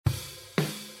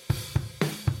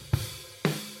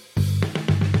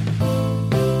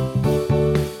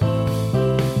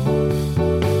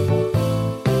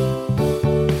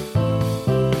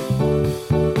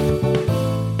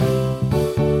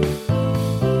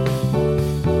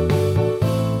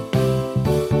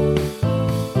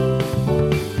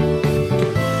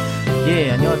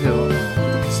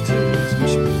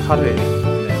8회 네.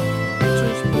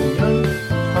 2016년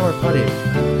 3월 8일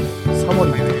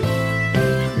 3월입니다.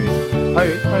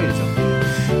 화요일이죠.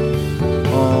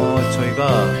 저희가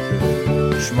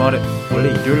그 주말에 원래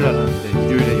일요일 날 하는데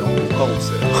일요일에 영 못 가고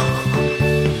있어요.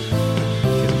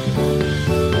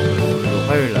 오늘도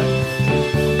화요일 날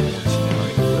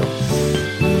진행하겠고요.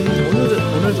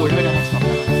 오늘도 월요일에 하지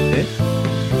않나요? 네?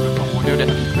 보통 월요일에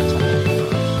하긴 그렇잖아요.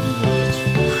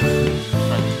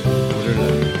 월요일 날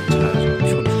잘하죠.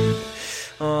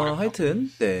 하여튼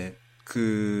네.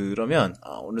 그러면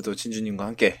오늘도 진주님과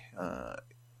함께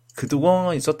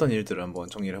그동안 있었던 일들을 한번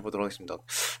정리를 해보도록 하겠습니다.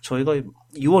 저희가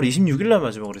 2월 26일 날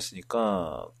마지막으로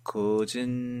했으니까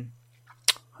거진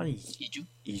한 2주?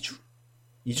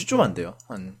 2주 좀 안 돼요.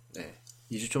 네.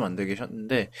 2주 좀 안 되게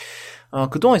하셨는데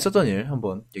그동안 있었던 일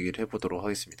한번 얘기를 해보도록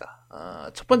하겠습니다.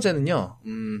 첫 번째는요.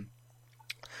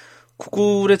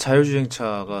 구글의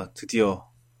자율주행차가 드디어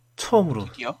처음으로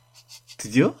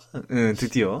드디어? 응,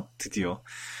 드디어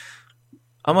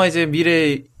아마 이제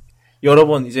미래에 여러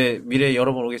번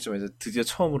오겠지만 이제 드디어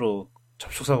처음으로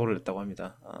접촉 사고를 냈다고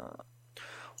합니다.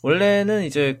 원래는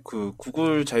이제 그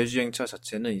구글 자율주행차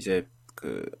자체는 이제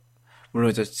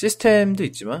물론 이제 시스템도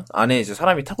있지만 안에 이제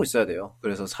사람이 타고 있어야 돼요.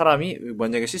 그래서 사람이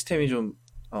만약에 시스템이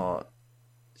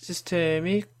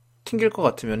튕길 것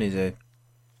같으면 이제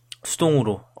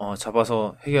수동으로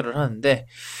잡아서 해결을 하는데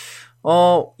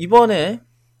이번에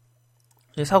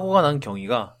사고가 난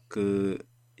경위가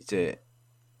이제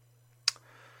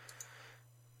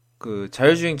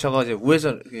자율주행차가 이제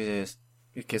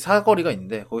이렇게 사거리가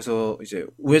있는데, 거기서 이제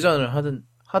우회전을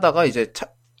하다가 이제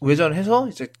우회전을 해서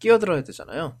이제 끼어들어야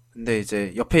되잖아요. 근데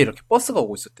이제 옆에 이렇게 버스가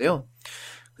오고 있었대요.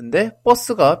 근데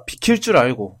버스가 비킬 줄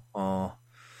알고,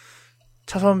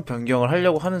 차선 변경을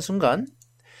하려고 하는 순간,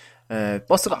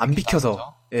 버스가 안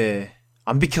비켜서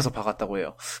박았다고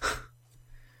해요.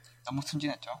 너무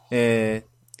순진했죠.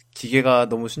 기계가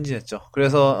너무 순진했죠.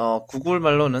 그래서, 구글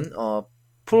말로는,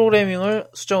 프로그래밍을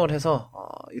수정을 해서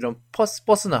이런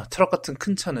버스나 트럭 같은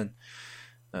큰 차는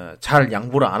잘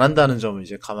양보를 안 한다는 점을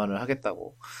이제 감안을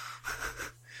하겠다고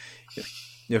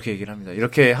이렇게 얘기를 합니다.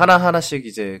 이렇게 하나하나씩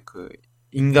이제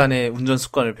인간의 운전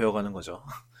습관을 배워가는 거죠.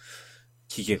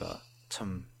 기계가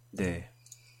참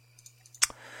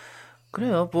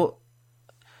그래요.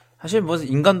 사실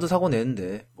인간도 사고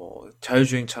내는데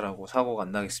자율주행차라고 사고가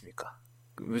안 나겠습니까?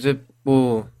 이제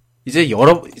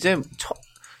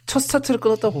첫 스타트를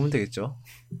끊었다 보면 되겠죠.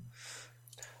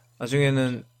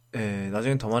 나중엔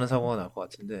더 많은 사고가 날 것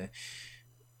같은데.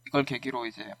 이걸 계기로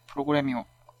이제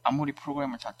아무리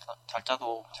프로그램을 잘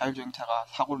짜도 자율주행차가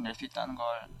사고를 낼 수 있다는 걸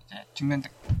이제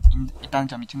있다는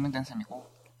점이 증명된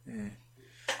셈이고.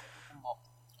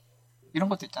 이런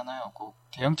것도 있잖아요.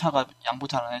 대형차가 양보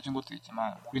잘 안 해준 것도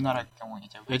있지만, 우리나라의 경우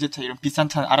이제 외제차 이런 비싼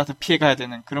차 알아서 피해가야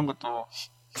되는 그런 것도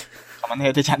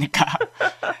감안해야 되지 않을까.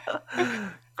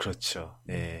 그렇죠.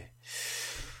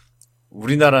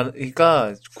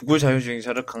 그러니까 구글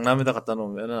자율주행차를 강남에다 갖다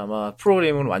놓으면 아마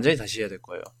프로그래밍을 완전히 다시 해야 될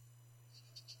거예요.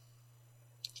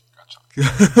 그렇죠.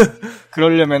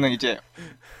 그러려면은 이제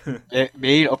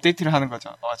매일 업데이트를 하는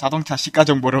거죠. 자동차 시가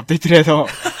정보를 업데이트를 해서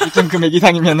일정 금액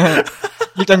이상이면은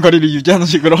일정 거리를 유지하는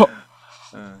식으로.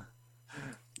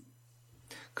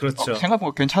 그렇죠.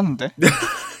 생각보다 괜찮은데?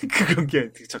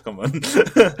 잠깐만.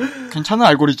 괜찮은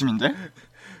알고리즘인데?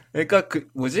 그러니까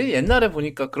옛날에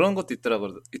보니까 그런 것도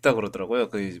있다 그러더라고요.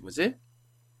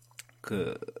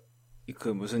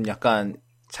 무슨 약간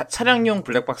차량용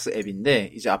블랙박스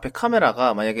앱인데, 이제 앞에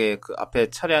카메라가 만약에 그 앞에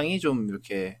차량이 좀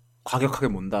이렇게 과격하게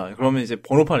몬다, 그러면 이제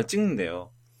번호판을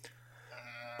찍는데요.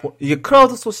 이게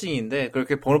크라우드 소싱인데,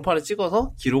 그렇게 번호판을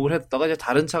찍어서 기록을 해뒀다가 이제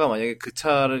다른 차가 만약에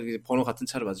번호 같은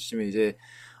차를 마주치면 이제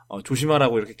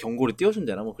조심하라고 이렇게 경고를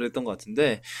띄워준대나 그랬던 것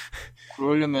같은데.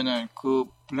 그러려면은 그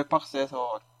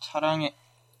블랙박스에서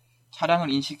차량을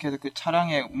인식해서 그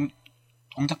차량의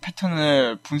동작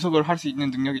패턴을 분석을 할 수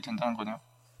있는 능력이 된다는 거네요.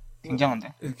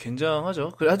 굉장한데?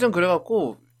 굉장하죠. 하여튼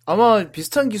그래갖고 아마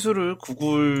비슷한 기술을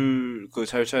구글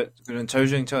그런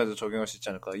자율주행차에도 적용할 수 있지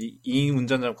않을까. 이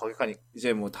운전자는 과격하니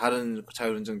이제 다른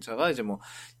자율운전차가 이제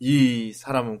이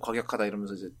사람은 과격하다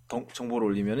이러면서 이제 정보를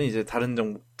올리면은 이제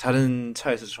다른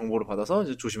차에서 정보를 받아서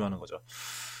이제 조심하는 거죠.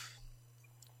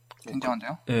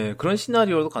 굉장한데요? 그런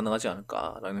시나리오도 가능하지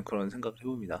않을까라는 그런 생각을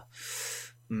해봅니다.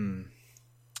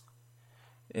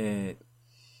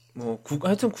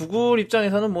 하여튼 구글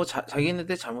입장에서는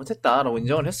자기네들 잘못했다라고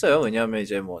인정을 했어요. 왜냐하면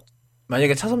이제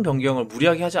만약에 차선 변경을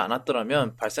무리하게 하지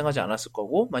않았더라면 발생하지 않았을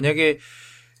거고, 만약에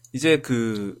이제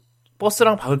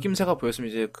버스랑 바퀴낌새가 보였으면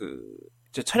이제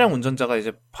차량 운전자가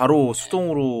이제 바로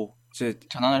수동으로 이제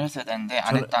전환을 했어야 되는데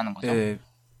안 했다는 거죠.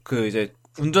 이제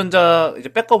운전자,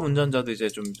 이제 백업 운전자도 이제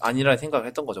좀 아니라 생각을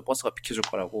했던 거죠. 버스가 비켜줄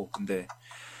거라고. 근데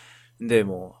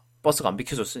뭐, 버스가 안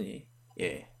비켜줬으니,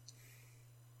 예.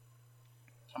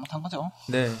 잘못한 거죠.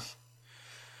 네.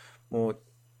 뭐,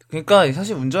 그러니까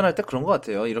사실 운전할 때 그런 것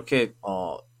같아요. 이렇게,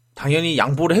 당연히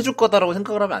양보를 해줄 거다라고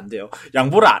생각을 하면 안 돼요.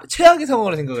 최악의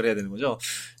상황을 생각을 해야 되는 거죠.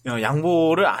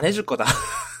 양보를 안 해줄 거다.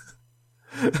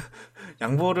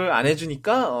 양보를 안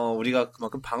해주니까, 우리가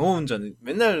그만큼 방어운전,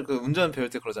 맨날 그 운전 배울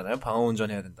때 그러잖아요.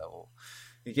 방어운전 해야 된다고.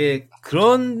 이게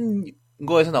그런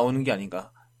거에서 나오는 게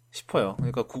아닌가 싶어요.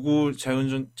 그러니까 구글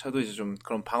자율운전차도 이제 좀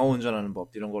그런 방어운전하는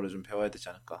법, 이런 거를 좀 배워야 되지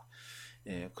않을까.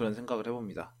 예, 그런 생각을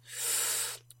해봅니다.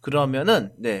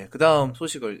 그러면은, 네, 그 다음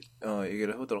소식을,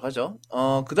 얘기를 해보도록 하죠.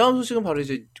 그 다음 소식은 바로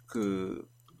이제,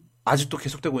 아직도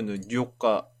계속되고 있는 그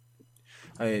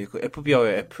FBI와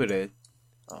애플의,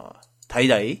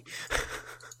 다이다이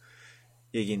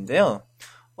얘기인데요.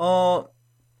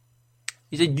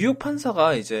 이제 뉴욕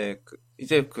판사가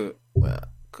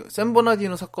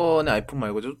샌버나디노 사건의 아이폰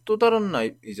말고 또 다른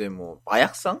이제 뭐,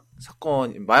 마약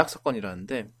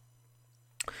사건이라는데,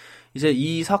 이제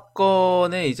이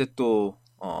사건에 이제 또,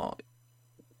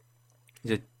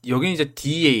 이제, 여기는 이제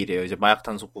DEA래요. 이제 마약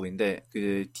단속국인데,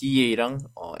 그 DEA랑,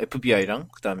 FBI랑,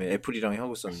 그 다음에 애플이랑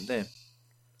하고 있었는데,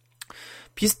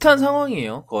 비슷한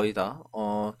상황이에요. 거의 다.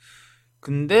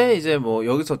 근데 이제 뭐,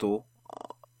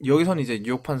 여기서는 이제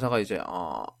뉴욕 판사가 이제,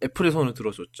 애플의 손을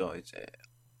들어줬죠. 이제,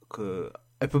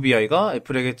 FBI가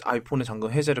애플에게 아이폰의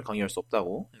잠금 해제를 강요할 수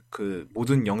없다고, 그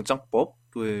모든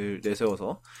영장법을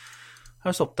내세워서,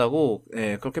 할 수 없다고,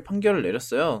 예, 그렇게 판결을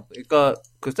내렸어요. 그러니까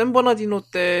그 샌버나디노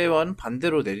때와는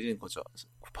반대로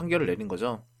판결을 내린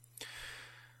거죠.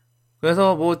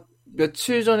 그래서 뭐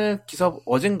며칠 전에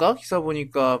어젠가 기사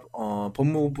보니까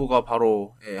법무부가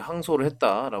바로, 예, 항소를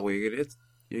했다라고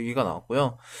얘기가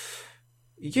나왔고요.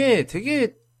 이게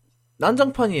되게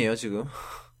난장판이에요, 지금.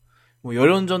 뭐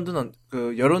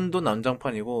여론도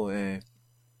난장판이고, 예.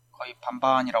 거의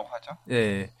반반이라고 하죠.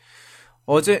 예.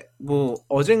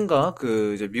 어젠가,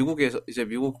 미국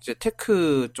이제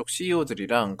테크 쪽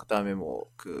CEO들이랑, 그 다음에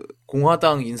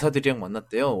공화당 인사들이랑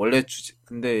만났대요.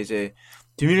 근데 이제,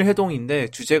 비밀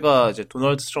회동인데, 주제가 이제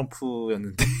도널드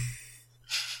트럼프였는데,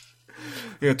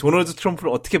 그러니까 도널드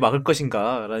트럼프를 어떻게 막을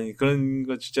것인가, 라는 그런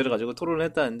거 주제를 가지고 토론을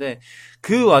했다는데,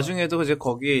 그 와중에도 이제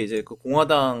거기에 이제 그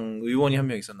공화당 의원이 한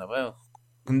명 있었나봐요.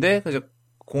 근데, 이제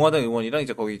공화당 의원이랑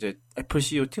이제 거기 이제 애플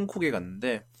CEO 팀 쿡에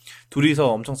갔는데,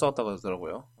 둘이서 엄청 싸웠다고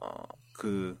하더라고요.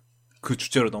 그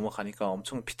주제로 넘어가니까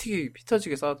엄청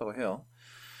피터지게 싸웠다고 해요.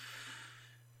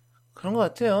 그런 것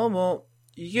같아요. 뭐,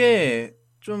 이게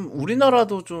좀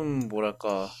우리나라도 좀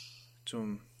뭐랄까,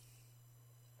 좀,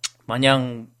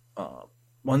 마냥,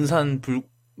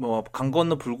 강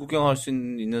건너 불구경할 수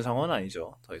있는 상황은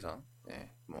아니죠. 더 이상.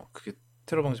 네, 뭐, 그게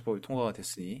테러 방지법이 통과가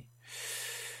됐으니.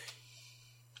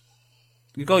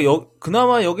 그러니까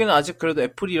그나마 여기는 아직 그래도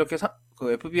애플이 이렇게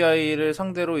그 FBI를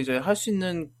상대로 이제 할 수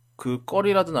있는 그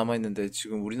거리라도 남아있는데,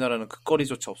 지금 우리나라는 그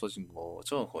거리조차 없어진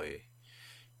거죠, 거의.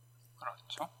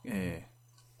 그렇죠. 예.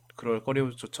 그럴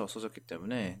거리조차 없어졌기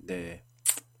때문에, 네.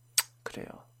 그래요.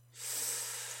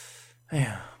 에휴,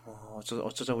 뭐,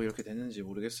 어쩌자고 이렇게 됐는지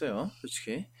모르겠어요,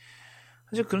 솔직히.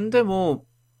 사실, 그런데 뭐,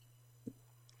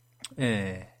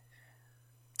 예.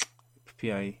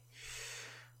 FBI.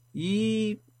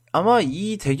 아마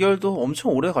이 대결도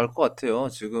엄청 오래 갈 것 같아요.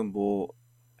 지금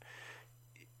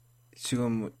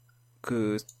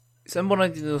그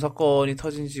샌버나디노 사건이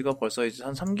터진 지가 벌써 이제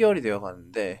한 3개월이 되어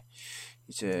가는데,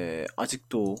 이제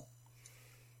아직도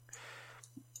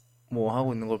뭐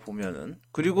하고 있는 걸 보면은,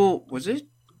 그리고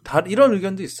이런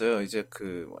의견도 있어요. 이제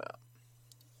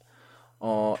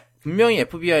분명히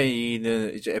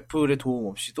FBI는 이제 애플의 도움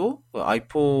없이도 그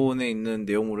아이폰에 있는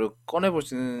내용물을 꺼내볼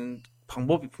수 있는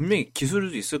방법이 분명히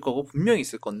기술도 있을 거고 분명히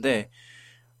있을 건데,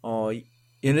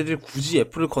 얘네들이 굳이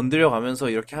애플을 건드려 가면서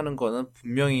이렇게 하는 거는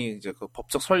분명히 이제 그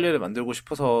법적 선례를 만들고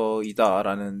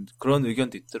싶어서이다라는 그런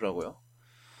의견도 있더라고요.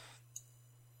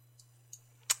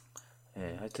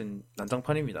 예, 하여튼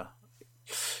난장판입니다.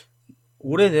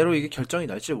 올해 내로 이게 결정이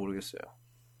날지 모르겠어요.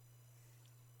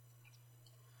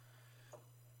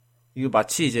 이거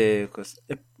마치 이제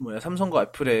삼성과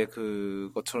애플의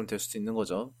그것처럼 될 수도 있는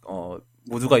거죠.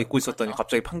 모두가 잊고 있었더니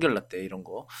갑자기 판결 났대, 이런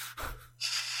거.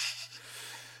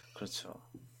 그렇죠.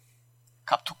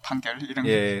 갑툭 판결 이런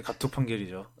예, 갑툭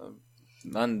판결이죠.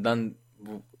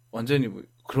 뭐 완전히 뭐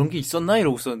그런 게 있었나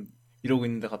이러고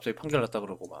있는데 갑자기 판결 났다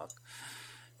그러고 막.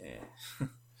 예.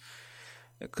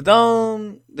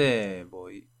 그다음, 네, 뭐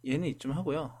얘는 이쯤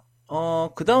하고요.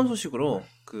 그다음 소식으로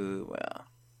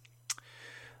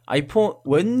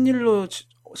웬일로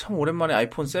참 오랜만에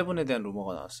아이폰 7에 대한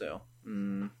루머가 나왔어요.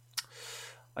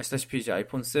 아시다시피 이제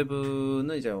아이폰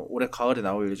 7은 이제 올해 가을에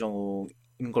나올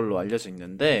예정인 걸로 알려져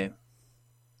있는데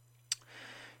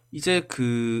이제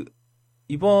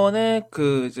이번에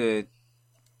이제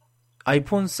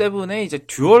아이폰 7에 이제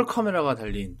듀얼 카메라가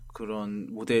달린 그런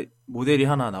모델이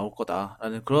하나 나올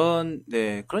거다라는 그런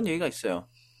얘기가 있어요.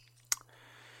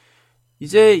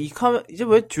 이제 이제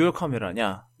왜 듀얼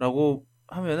카메라냐라고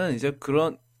하면은 이제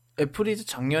그런 애플이 이제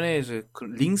작년에 이제 그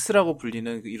링스라고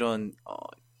불리는 이런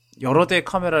여러 대의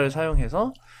카메라를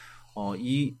사용해서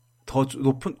이 더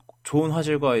높은 좋은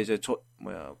화질과 이제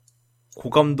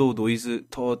고감도 노이즈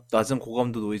더 낮은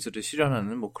고감도 노이즈를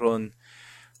실현하는 뭐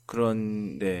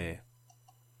네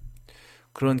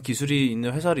그런 기술이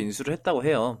있는 회사를 인수를 했다고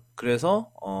해요.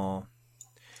 그래서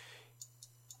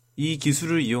이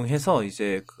기술을 이용해서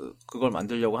이제 그걸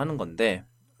만들려고 하는 건데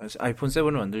아이폰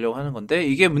 7을 만들려고 하는 건데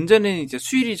이게 문제는 이제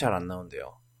수율이 잘 안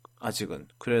나온대요. 아직은.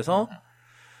 그래서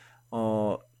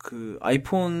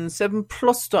아이폰 7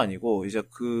 플러스도 아니고 이제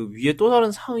그 위에 또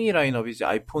다른 상위 라인업이 이제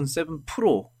아이폰 7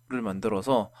 프로를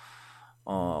만들어서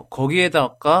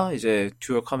거기에다가 이제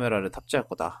듀얼 카메라를 탑재할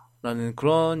거다라는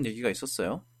그런 얘기가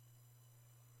있었어요.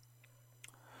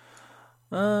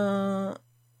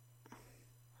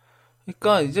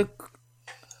 그러니까 이제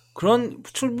그런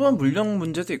출범 물량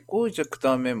문제도 있고 이제 그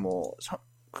다음에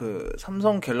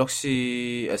삼성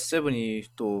갤럭시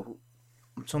S7이 또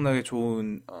엄청나게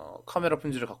좋은 카메라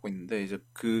품질을 갖고 있는데 이제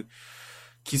그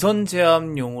기선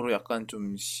제압용으로 약간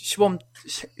좀 시범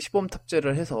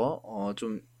탑재를 해서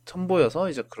좀 선보여서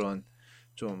이제 그런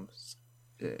좀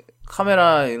이제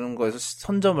카메라 이런 거에서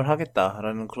선점을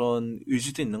하겠다라는 그런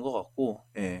의지도 있는 것 같고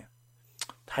예.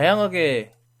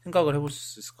 다양하게 생각을 해볼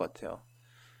수 있을 것 같아요.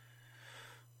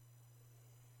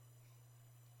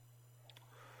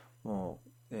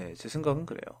 네, 제 생각은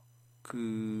그래요.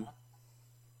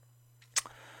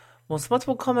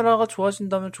 스마트폰 카메라가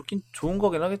좋아진다면 좋은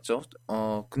거긴 하겠죠.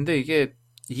 근데 이게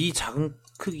이 작은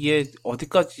크기에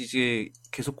어디까지 이제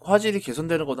계속 화질이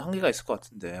개선되는 것도 한계가 있을 것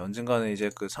같은데, 언젠가는 이제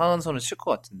그 상한선을 칠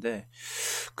것 같은데,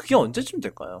 그게 언제쯤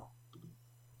될까요?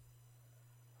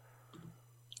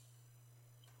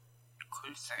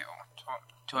 글쎄요.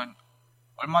 전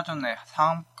얼마 전에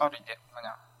상한가를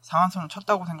상한선을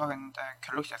쳤다고 생각했는데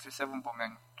갤럭시 S7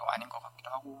 보면 또 아닌 것 같기도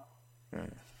하고.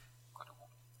 그리고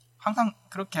항상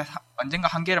그렇게 언젠가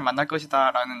한계를 만날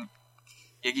것이다라는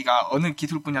얘기가 어느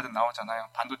기술 분야든 나오잖아요.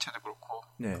 반도체도 그렇고.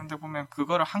 네. 근데 보면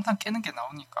그거를 항상 깨는 게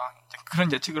나오니까 이제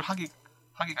그런 예측을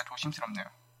하기가 조심스럽네요.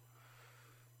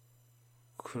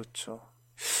 그렇죠.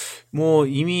 뭐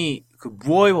이미 그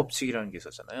무어의 법칙이라는 게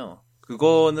있었잖아요.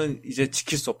 그거는 이제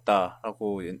지킬 수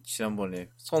없다라고 지난번에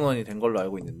선언이 된 걸로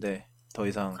알고 있는데 더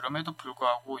이상 그럼에도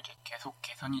불구하고 이제 계속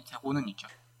개선이 되고는 있죠.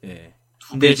 예.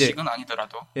 두 배씩은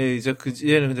아니더라도. 예, 이제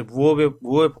이제는 근데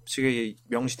무어의 법칙에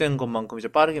명시된 것만큼 이제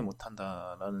빠르게 못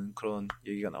한다라는 그런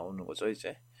얘기가 나오는 거죠,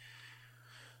 이제.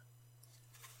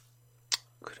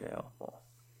 그래요. 뭐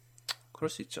그럴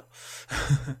수 있죠.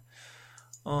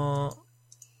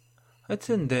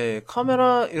 하여튼 네,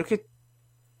 카메라 이렇게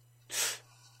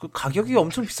그 가격이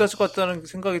엄청 비싸질 것 같다는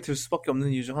생각이 들 수밖에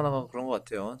없는 이유 중 하나가 그런 것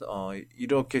같아요.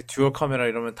 이렇게 듀얼 카메라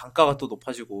이러면 단가가 또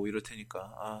높아지고 이럴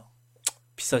테니까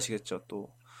비싸지겠죠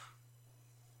또.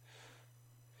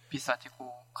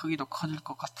 비싸지고 크기도 커질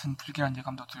것 같은 불길한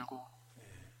예감도 들고.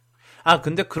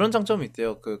 근데 그런 장점이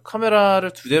있대요. 그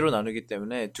카메라를 두 대로 나누기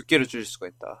때문에 두께를 줄일 수가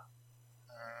있다.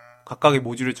 각각의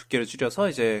모듈의 두께를 줄여서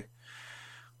이제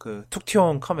그 툭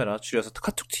튀어온 카메라 줄여서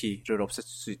카툭티를 없앨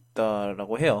수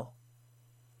있다라고 해요.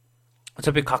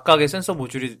 어차피 각각의 센서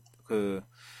모듈이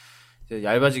이제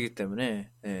얇아지기 때문에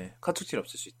네, 카툭티를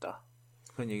없앨 수 있다.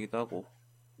 그런 얘기도 하고.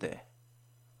 네.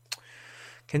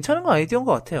 괜찮은 거 아이디어인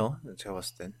것 같아요. 제가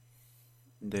봤을 땐.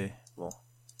 근데 뭐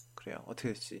그래요.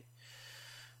 어떻게 될지.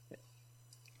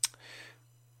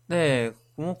 네,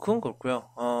 뭐 그건 그렇고요.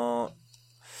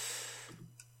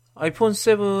 아이폰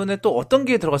 7에 또 어떤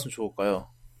게 들어갔으면 좋을까요?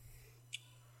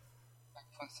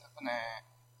 아이폰 7에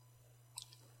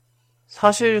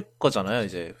사실 거잖아요,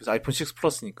 이제. 그래서 아이폰 6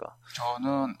 플러스니까.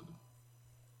 저는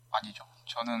아니죠.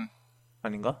 저는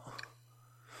아닌가?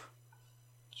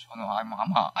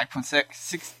 아마 아이폰 7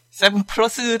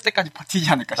 플러스 때까지 버티지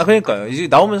않을까 싶어요. 그러니까요. 이제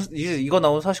이거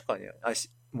나오면 사실 거 아니에요? 아니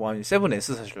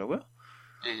 7S 사시려고요?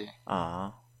 예.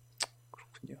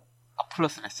 그렇군요.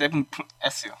 플러스래.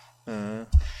 7S요.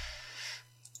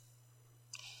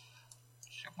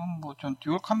 지금 뭐 전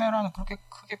듀얼 카메라는 그렇게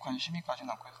크게 관심이 가진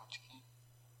않고요, 솔직히.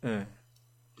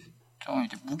 좀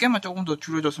이제 무게만 조금 더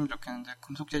줄여줬으면 좋겠는데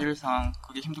금속 재질상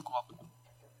그게 힘들 것 같고.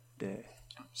 네.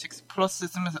 6 플러스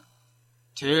쓰면서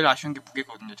제일 아쉬운 게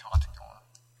무게거든요, 저 같은 경우는.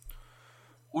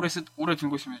 오래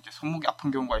들고 있으면 이제 손목이 아픈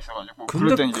경우가 있어가지고.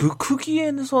 근데 그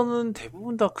크기에서는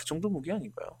대부분 다 그 정도 무게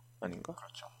아닌가요? 아닌가?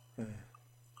 그렇죠. 네.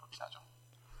 그렇긴 하죠.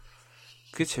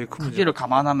 그게 제일 큰 문제. 크기를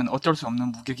감안하면 어쩔 수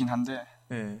없는 무게긴 한데.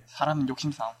 네. 사람은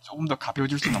욕심싸움. 조금 더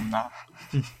가벼워질 수는 없나.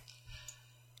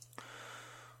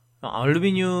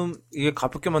 알루미늄 이게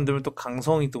가볍게 만들면 또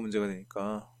강성이 또 문제가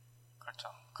되니까. 그렇죠.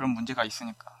 그런 문제가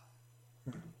있으니까.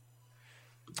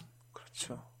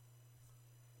 그렇죠.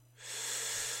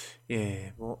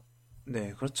 예, 뭐,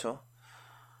 네, 그렇죠.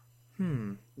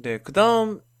 네, 그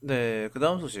다음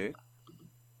소식을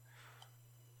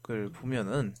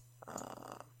보면은,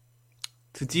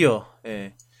 드디어,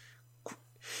 예,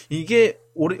 이게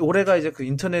올해가 이제 그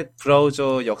인터넷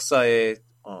브라우저 역사에,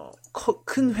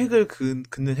 큰 획을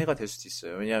긋는 해가 될 수도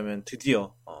있어요. 왜냐하면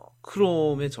드디어,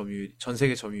 크롬의 점유율, 전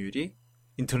세계 점유율이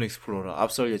인터넷 익스플로러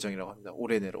앞설 예정이라고 합니다.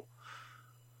 올해 내로.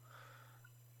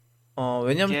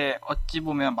 왜냐면 이게 어찌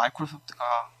보면 마이크로소프트가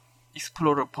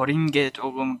익스플로러를 버린 게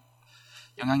조금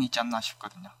영향이 있지 않나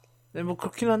싶거든요. 네, 뭐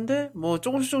그렇긴 한데 뭐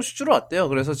조금씩 줄어왔대요.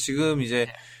 그래서 지금 이제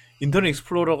인터넷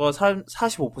익스플로러가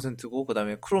 45%고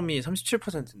그다음에 크롬이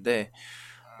 37%인데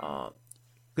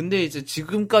근데 이제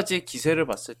지금까지의 기세를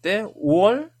봤을 때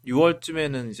 5월,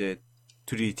 6월쯤에는 이제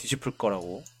둘이 뒤집을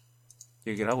거라고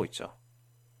얘기를 하고 있죠.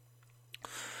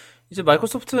 이제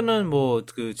마이크로소프트는 뭐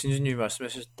그 진주님이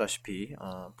말씀하셨다시피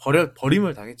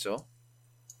버림을 당했죠.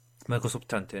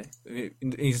 마이크로소프트한테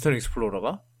인터넷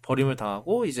익스플로러가 버림을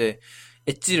당하고 이제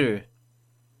엣지를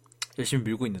열심히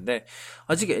밀고 있는데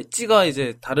아직 엣지가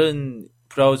이제 다른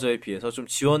브라우저에 비해서 좀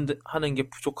지원하는 게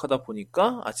부족하다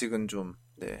보니까 아직은 좀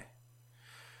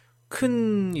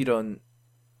큰 이런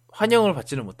환영을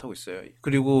받지는 못하고 있어요.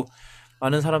 그리고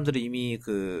많은 사람들이 이미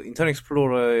그 인터넷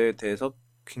익스플로러에 대해서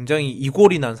굉장히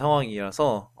이골이 난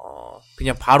상황이라서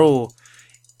그냥 바로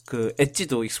그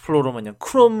엣지도 익스플로러 마냥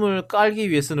크롬을 깔기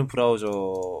위해 쓰는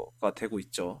브라우저가 되고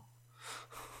있죠.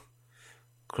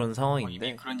 그런 상황인데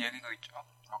이미 그런 얘기가 있죠.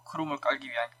 크롬을 깔기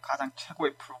위한 가장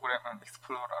최고의 프로그램은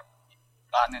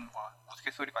익스플로러라는 뭐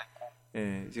우스갯소리가 있고.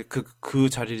 예, 이제 그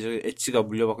자리를 엣지가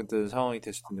물려받고 있는 상황이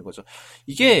될 수도 있는 거죠.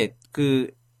 이게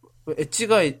그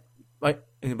엣지가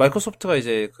마이크로소프트가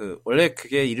이제 원래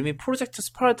그게 이름이 프로젝트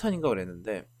스파르탄인가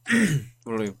그랬는데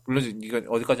물론 이건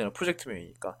어디까지나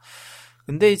프로젝트명이니까.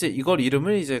 근데 이제 이걸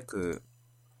이름을 이제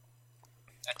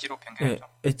엣지로 변경했죠.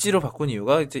 엣지로 바꾼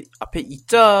이유가 이제 앞에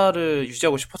이자를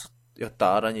유지하고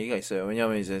싶어서였다라는 얘기가 있어요.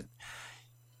 왜냐하면 이제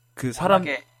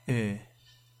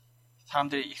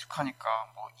사람들이 익숙하니까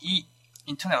뭐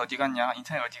인터넷 어디 갔냐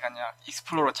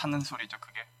익스플로러 찾는 소리죠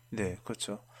그게. 네,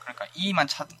 그렇죠. 그러니까 이만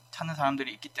찾는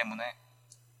사람들이 있기 때문에.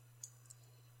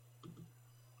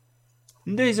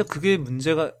 근데 이제 그게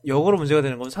역으로 문제가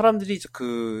되는 건 사람들이 이제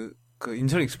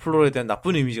인터넷 익스플로러에 대한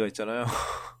나쁜 이미지가 있잖아요.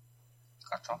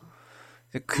 그렇죠.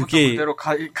 그게 그대로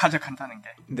가져간다는 게.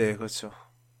 네, 그렇죠.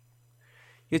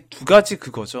 이게 두 가지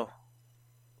그거죠.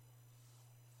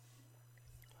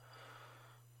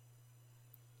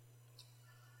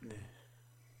 네.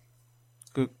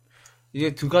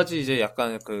 이게 두 가지 이제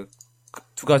약간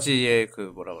두 가지의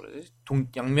뭐라 그러지?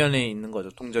 양면에 있는 거죠.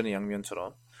 동전의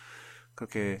양면처럼.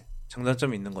 그렇게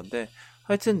장단점이 있는 건데.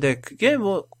 하여튼, 그게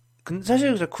뭐,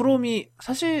 사실 크롬이,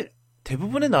 사실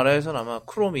대부분의 나라에서는 아마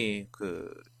크롬이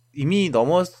이미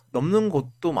넘는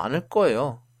곳도 많을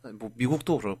거예요. 뭐,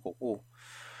 미국도 그럴 거고,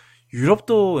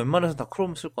 유럽도 웬만해서 다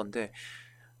크롬 쓸 건데,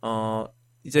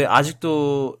 이제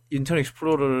아직도 인터넷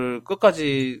익스플로러를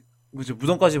끝까지,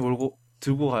 무덤까지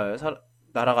들고 갈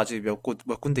나라가 아직 몇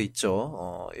군데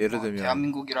있죠. 예를 들면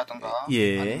대한민국이라던가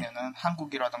아니면은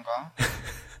한국이라던가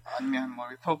아니면 뭐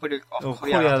리퍼블릭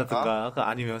코리아라든가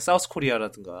아니면 사우스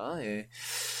코리아라든가. 예.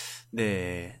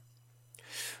 네.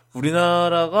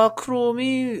 우리나라가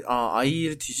크롬이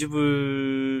IE를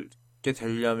뒤집게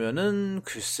되려면은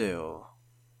글쎄요.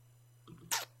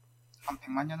 한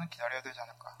 100만 년은 기다려야 되지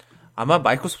않을까. 아마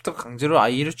마이크로소프트가 강제로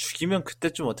IE를 죽이면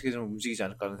그때쯤 어떻게 좀 움직이지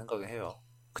않을까라는 생각을 해요.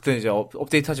 그때는 이제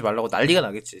업데이트하지 말라고 난리가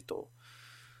나겠지 또.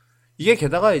 이게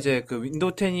게다가 이제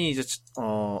윈도우 10이 이제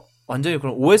완전히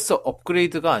그런 OS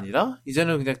업그레이드가 아니라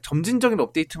이제는 그냥 점진적인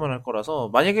업데이트만 할 거라서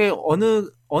만약에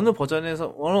어느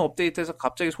버전에서 어느 업데이트에서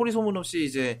갑자기 소리 소문 없이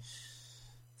이제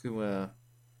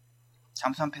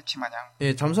잠수함 패치 마냥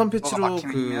잠수함 패치로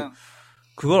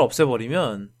그걸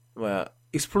없애버리면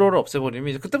익스플로러를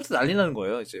없애버리면 이제 그때부터 난리 나는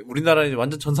거예요. 이제 우리나라는 이제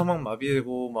완전 전사망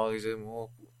마비되고 막 이제 뭐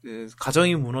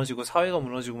가정이 무너지고 사회가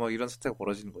무너지고 막 이런 사태가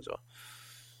벌어지는 거죠.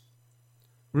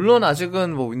 물론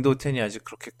아직은 뭐 윈도우 10이 아직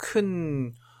그렇게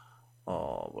큰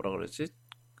뭐라 그러지?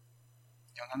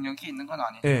 영향력이 있는 건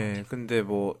아니죠. 예, 근데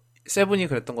뭐 세븐이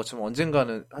그랬던 것처럼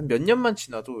언젠가는 한 몇 년만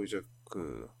지나도 이제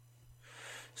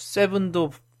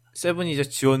 7도 세븐이 이제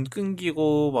지원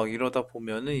끊기고 막 이러다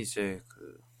보면은 이제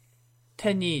그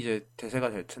 10이 이제 대세가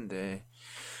될 텐데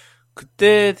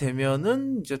그때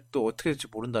되면은 이제 또 어떻게 될지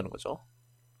모른다는 거죠.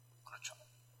 그렇죠.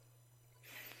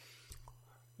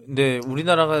 근데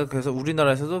우리나라가 그래서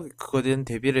우리나라에서도 그거에 대한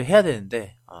대비를 해야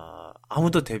되는데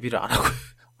아무도 대비를 안 하고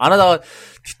안 하다가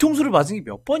뒤통수를 맞은 게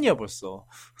몇 번이야 벌써.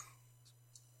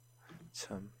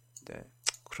 참, 네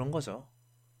그런 거죠.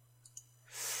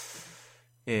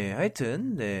 예,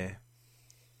 하여튼 네.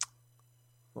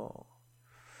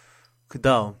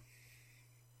 그다음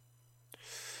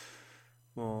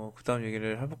그다음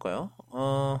얘기를 해볼까요?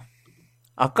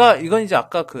 이건 이제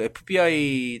아까 그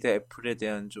FBI 대 애플에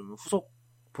대한 좀 후속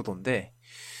보도인데,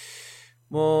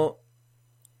 뭐,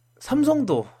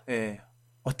 삼성도, 예,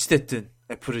 어찌됐든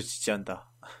애플을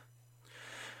지지한다.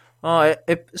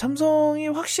 삼성이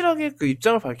확실하게 그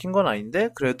입장을 밝힌 건 아닌데,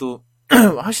 그래도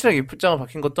확실하게 입장을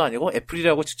밝힌 것도 아니고,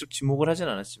 애플이라고 직접 지목을 하진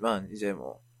않았지만, 이제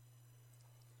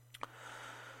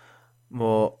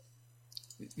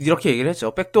이렇게 얘기를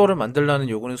했죠. 백도어를 만들라는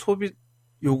요구는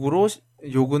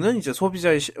이제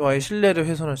소비자와의 신뢰를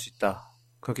훼손할 수 있다.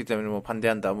 그렇기 때문에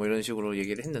반대한다. 이런 식으로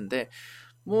얘기를 했는데,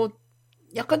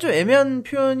 약간 좀 애매한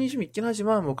표현이 좀 있긴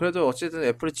하지만, 그래도 어쨌든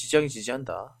애플을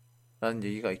지지한다. 라는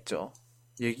얘기가 있죠.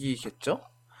 얘기겠죠?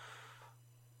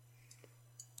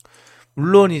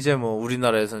 물론 이제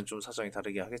우리나라에서는 좀 사정이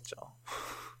다르게 하겠죠.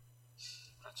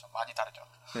 그렇죠. 많이 다르죠.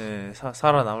 네,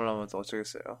 살아남으려면 또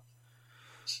어쩌겠어요.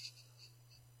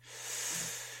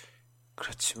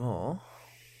 그렇지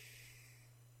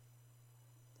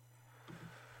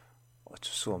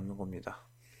어쩔 수가 없는 겁니다.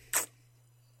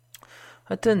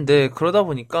 하여튼 네 그러다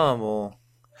보니까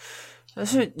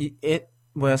사실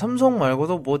삼성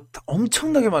말고도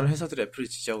엄청나게 많은 회사들이 애플을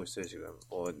지지하고 있어요 지금.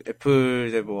 애플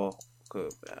이제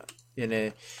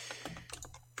얘네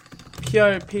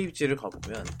PR 페이지를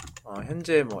가보면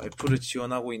현재 애플을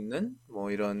지원하고 있는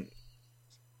이런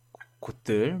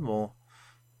곳들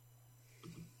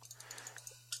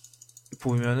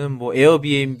보면은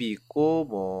에어비앤비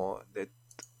있고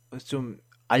좀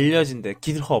알려진데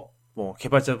깃허브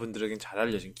개발자분들에겐 잘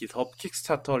알려진 깃허브,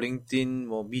 킥스타터, 링크드인,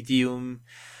 미디움,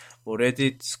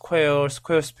 레딧,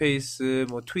 스퀘어스페이스,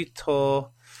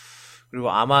 트위터,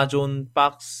 그리고 아마존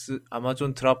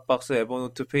드랍박스,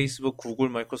 에버노트, 페이스북, 구글,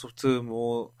 마이크로소프트,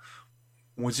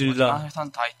 모질라,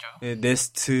 회사는 다 있죠. 네,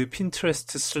 네스트,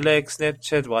 핀트레스트, 슬랙,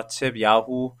 스냅챗, 왓츠앱,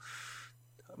 야후,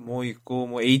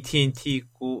 있고, AT&T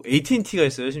있고, AT&T가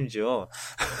있어요, 심지어.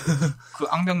 그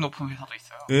악명 높은 회사도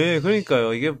있어요. 네,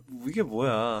 그러니까요. 이게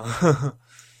뭐야.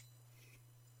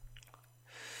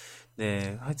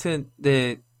 네, 하여튼,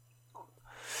 네.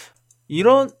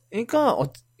 그러니까,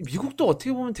 미국도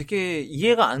어떻게 보면 되게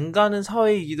이해가 안 가는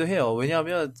사회이기도 해요.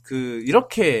 왜냐하면,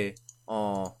 이렇게,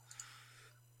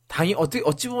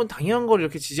 어찌 보면 당연한 걸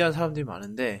이렇게 지지하는 사람들이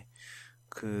많은데,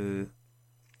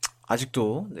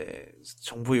 아직도, 네,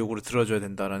 정부 요구를 들어줘야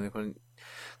된다라는 그런,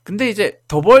 근데 이제,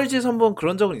 더벌즈에서 한번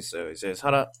그런 적은 있어요. 이제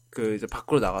이제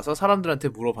밖으로 나가서 사람들한테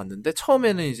물어봤는데,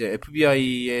 처음에는 이제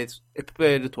FBI를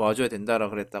도와줘야 된다라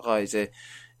그랬다가, 이제,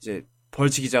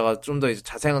 벌지 기자가 좀 더 이제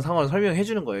자세한 상황을 설명해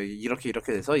주는 거예요. 이렇게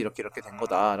돼서, 이렇게 된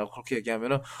거다라고 그렇게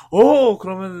얘기하면은,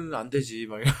 그러면 안 되지,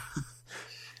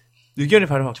 의견이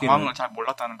바로 바뀌는. 정황을 잘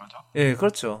몰랐다는 거죠. 예,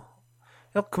 그렇죠.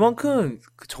 그만큼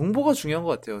정보가 중요한 것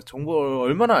같아요. 정보를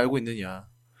얼마나 알고 있느냐.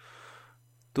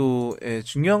 또, 예,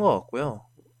 중요한 것 같고요.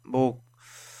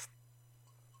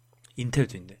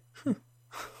 인텔도 있네.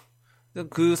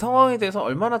 그 상황에 대해서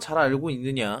얼마나 잘 알고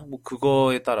있느냐.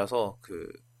 그거에 따라서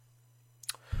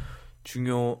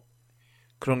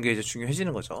그런 게 이제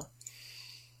중요해지는 거죠.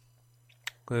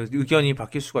 의견이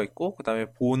바뀔 수가 있고, 그 다음에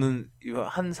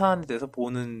한 사안에 대해서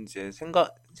보는 이제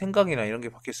생각이나 이런 게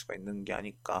바뀔 수가 있는 게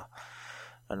아닐까라는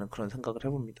그런 생각을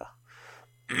해봅니다.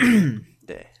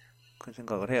 네. 그런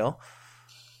생각을 해요.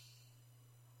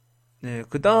 네,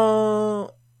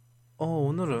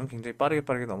 오늘은 굉장히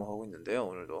빠르게 넘어가고 있는데요,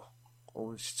 오늘도.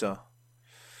 진짜.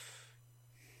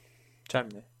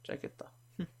 짧겠다.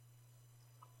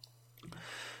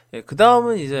 네, 그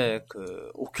다음은 이제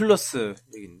오큘러스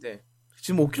얘기인데,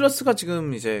 지금 오큘러스가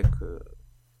지금 이제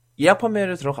예약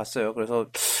판매를 들어갔어요. 그래서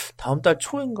다음 달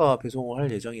초인가 배송을 할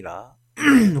예정이라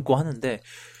고 하는데,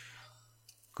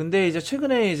 근데 이제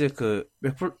최근에 이제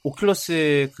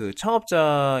오큘러스의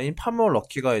창업자인 파머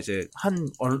럭키가 이제 한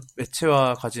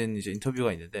매체와 가진 이제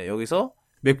인터뷰가 있는데, 여기서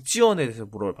맥 지원에 대해서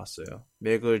물어봤어요.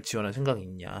 맥을 지원할 생각이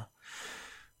있냐.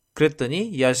 그랬더니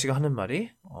이 아저씨가 하는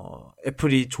말이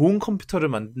애플이 좋은 컴퓨터를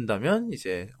만든다면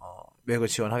이제 맥을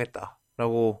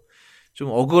지원하겠다라고 좀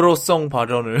어그로성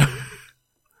발언을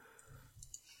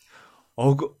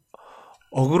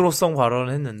어그로성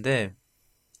발언을 했는데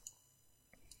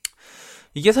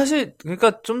이게 사실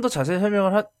그러니까 좀 더 자세히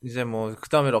설명을 이제 뭐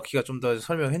그다음에 럭키가 좀 더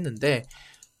설명했는데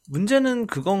문제는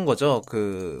그건 거죠.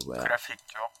 그 뭐야? 그래픽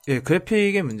쪽. 예,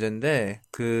 그래픽의 문제인데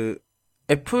그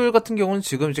애플 같은 경우는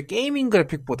지금 이제 게이밍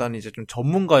그래픽보다는 이제 좀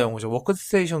전문가용,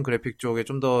 워크스테이션 그래픽 쪽에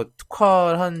좀 더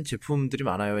특화한 제품들이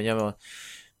많아요. 왜냐면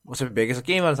어차피 맥에서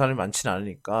게임하는 사람이 많지는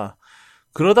않으니까.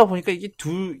 그러다 보니까 이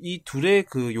둘의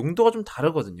그 용도가 좀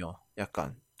다르거든요.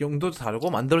 약간. 용도도 다르고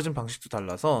만들어진 방식도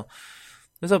달라서.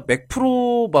 그래서 맥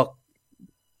프로 막,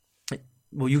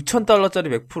 뭐 $6,000짜리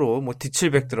맥 프로, 뭐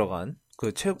D700 들어간,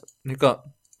 그러니까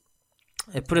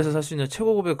애플에서 살 수 있는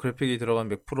최고급의 그래픽이 들어간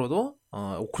맥 프로도,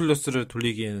 오큘러스를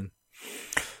돌리기에는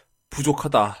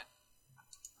부족하다라는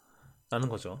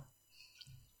거죠.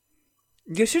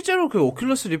 이게 실제로 그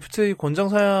오큘러스 리프트의 권장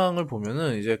사양을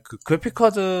보면은 이제 그 그래픽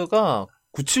카드가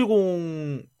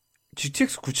 970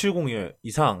 GTX 970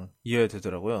 이상이어야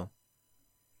되더라고요.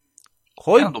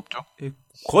 거의 높죠.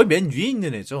 거의 맨 위에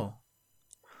있는 애죠.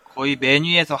 거의 맨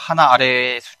위에서 하나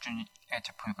아래 수준의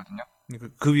제품이거든요.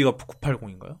 그 위가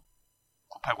 980인가요?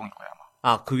 980일 거야 아마.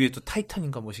 아, 그 위에 또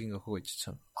타이탄인가 뭐시인가 그거 있지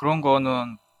참. 그런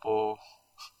거는 뭐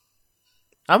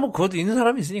뭐 그것도 있는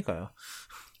사람이 있으니까요.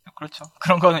 그렇죠.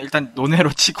 그런 거는 일단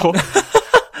논외로 치고.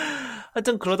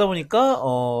 하여튼 그러다 보니까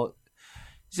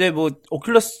이제 뭐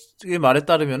오큘러스의 말에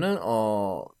따르면은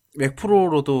맥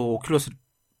프로로도 오큘러스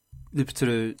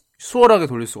리프트를 수월하게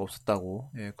돌릴 수가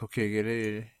없었다고, 예, 그렇게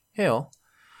얘기를 해요.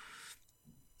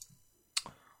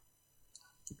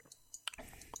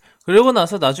 그러고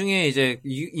나서 나중에 이제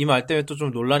이 말 때문에 또 좀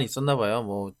논란이 있었나 봐요.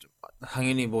 뭐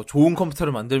당연히 뭐 좋은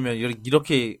컴퓨터를 만들면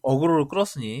이렇게 어그로를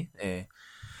끌었으니, 예.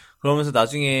 그러면서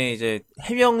나중에 이제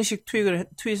해명식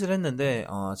트윗을 했는데,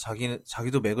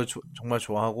 자기도 맥을 정말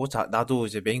좋아하고, 나도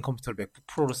이제 메인 컴퓨터를 맥북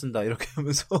프로로 쓴다, 이렇게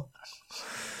하면서,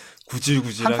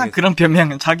 구질구질하게. 항상 그런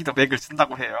변명은 자기도 맥을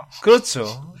쓴다고 해요. 그렇죠.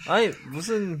 아니,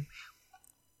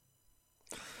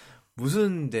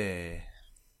 네.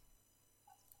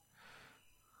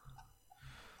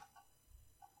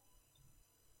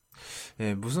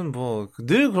 예, 늘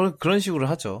그런 식으로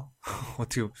하죠.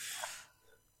 어떻게,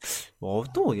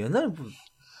 또 옛날에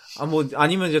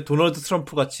아니면 이제 도널드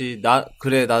트럼프 같이, 나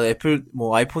애플,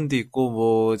 아이폰도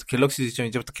있고, 갤럭시도 있지만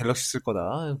이제부터 갤럭시 쓸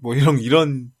거다. 뭐냐면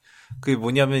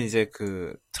이제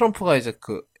트럼프가 이제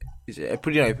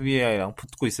애플이랑 FBI랑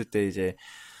붙고 있을 때 이제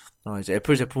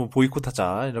애플 제품을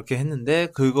보이콧하자, 이렇게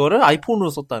했는데, 그거를 아이폰으로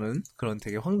썼다는 그런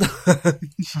되게 황당한,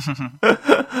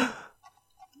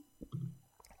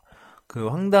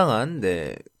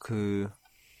 네,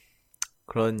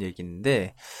 그런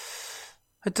얘기인데,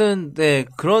 하여튼, 네,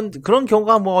 그런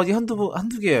경우가 어디 한두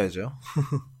개여야죠.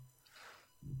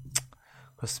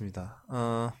 그렇습니다.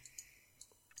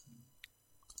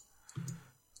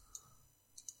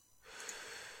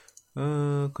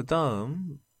 그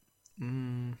다음,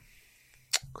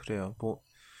 그래요.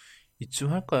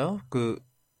 이쯤 할까요?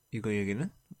 이거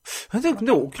얘기는?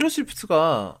 근데 오큘러스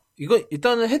리프트가,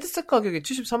 일단은 헤드셋 가격이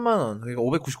 73만원, 그러니까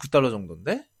 $599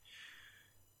 정도인데?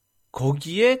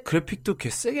 거기에 그래픽도 꽤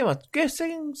센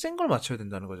걸 맞춰야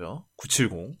된다는 거죠.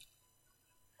 970.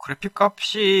 그래픽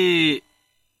값이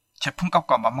제품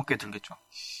값과 맞먹게 들겠죠.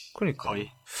 그러니까.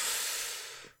 거의.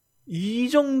 이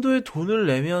정도의 돈을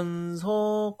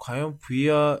내면서, 과연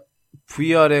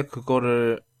VR에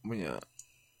그거를,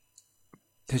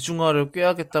 대중화를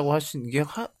꾀하겠다고 할 수 있는 게,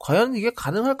 과연 이게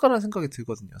가능할까라는 생각이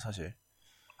들거든요, 사실.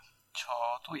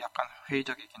 저도 약간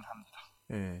회의적이긴 합니다.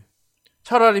 예.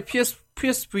 차라리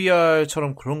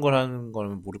PSVR처럼 그런 걸 하는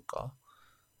거는 모를까.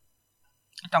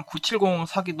 일단 970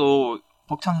 사기도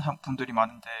벅찬 상품들이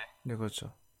많은데. 네,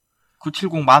 그렇죠.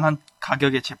 970만원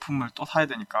가격의 제품을 또 사야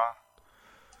되니까.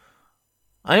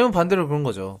 아니면 반대로 그런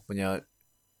거죠.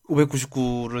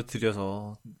 599를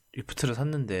들여서 리프트를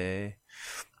샀는데,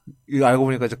 이거 알고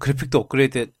보니까 이제 그래픽도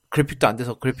안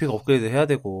돼서 그래픽 업그레이드 해야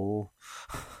되고.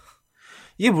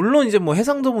 이게 물론 이제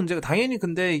해상도 문제가 당연히,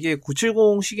 근데 이게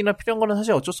 970식이나 필요한 거는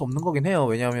사실 어쩔 수 없는 거긴 해요.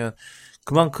 왜냐하면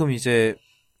그만큼 이제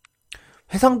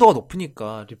해상도가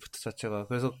높으니까 리프트 자체가.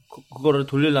 그래서 그거를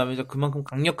돌리려면 이제 그만큼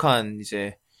강력한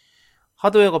이제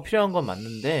하드웨어가 필요한 건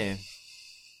맞는데,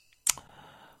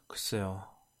 글쎄요.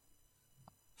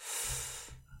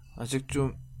 아직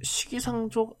좀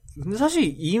시기상조. 근데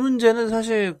사실 이 문제는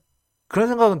사실 그런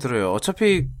생각은 들어요.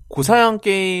 어차피 고사양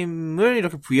게임을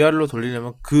이렇게 VR로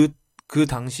돌리려면 그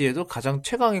당시에도 가장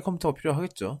최강의 컴퓨터가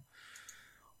필요하겠죠.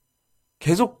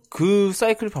 계속 그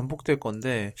사이클이 반복될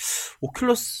건데,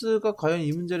 오큘러스가 과연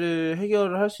이 문제를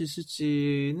해결을 할 수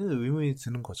있을지는 의문이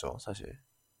드는 거죠, 사실.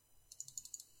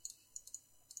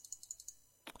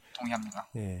 동의합니다.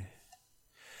 예.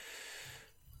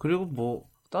 그리고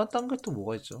딴 게 또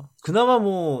뭐가 있죠? 그나마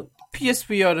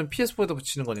PSVR은 PS4에다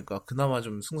붙이는 거니까 그나마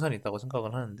좀 승산이 있다고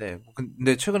생각은 하는데,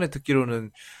 근데 최근에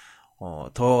듣기로는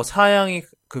더 사양이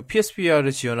그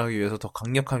PSVR을 지원하기 위해서 더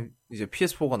강력한 이제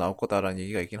PS4가 나올 거다라는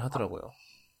얘기가 있긴 하더라고요.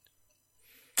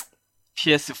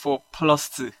 PS4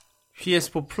 플러스.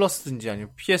 PS4 플러스든지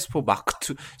아니면 PS4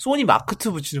 마크2, 소니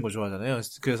마크2 붙이는 거 좋아하잖아요.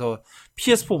 그래서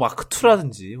PS4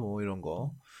 마크2라든지 뭐 이런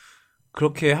거.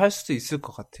 그렇게 할 수도 있을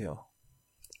것 같아요.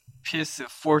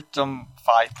 PS4.5.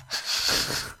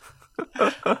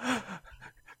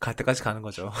 갈 때까지 가는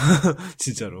거죠.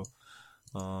 진짜로.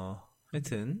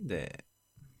 하여튼, 네.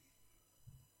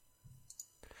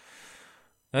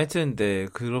 하여튼, 네,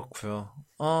 그렇고요.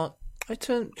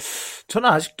 하여튼, 저는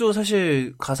아직도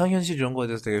사실 가상현실 이런 거에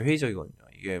대해서 되게 회의적이거든요.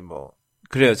 이게 뭐,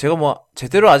 그래요. 제가 뭐,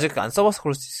 제대로 아직 안 써봐서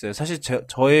그럴 수 있어요. 사실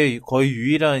저의 거의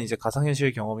유일한 이제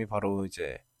가상현실 경험이 바로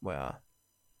이제, 뭘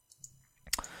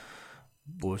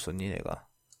썼니, 내가.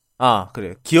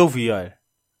 그래. 기어 VR.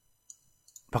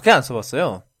 밖에 안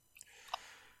써봤어요.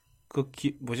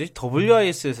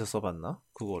 WIS에서 써봤나?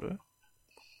 그거를.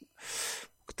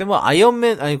 그때 뭐,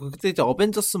 아이언맨, 아니, 그때 이제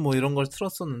어벤져스 뭐 이런 걸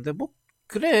틀었었는데, 뭐,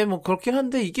 그래, 뭐, 그렇긴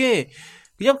한데, 이게,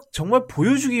 그냥 정말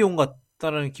보여주기용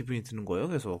같다라는 기분이 드는 거예요,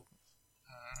 계속.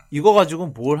 이거 가지고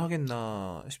뭘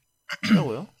하겠나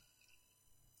싶더라고요.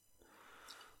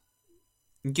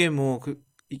 이게,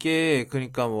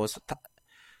 그러니까 뭐,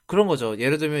 그런 거죠.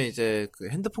 예를 들면 이제 그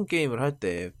핸드폰 게임을 할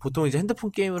때, 보통 이제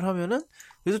핸드폰 게임을 하면은,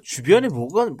 그래서 주변에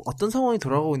어떤 상황이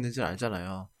돌아가고 있는지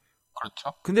알잖아요.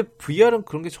 그렇죠. 근데 VR은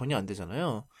그런 게 전혀 안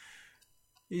되잖아요.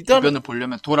 주변을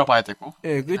보려면 돌아봐야 되고.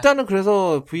 예, 일단은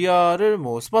그래서 VR을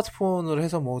뭐 스마트폰으로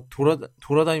해서 뭐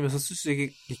돌아다니면서 쓸 수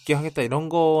있게 하겠다 이런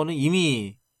거는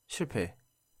이미 실패고,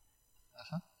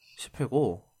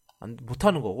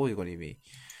 못하는 거고, 이건 이미.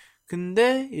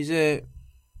 근데 이제,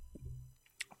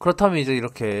 그렇다면 이제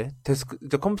이렇게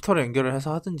이제 컴퓨터를 연결을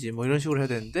해서 하든지 뭐 이런 식으로 해야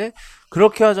되는데,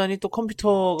 그렇게 하자니 또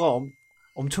컴퓨터가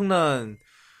엄청난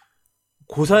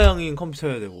고사양인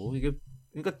컴퓨터여야 되고, 이게,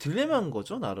 그러니까 딜레마인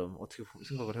거죠, 나름. 어떻게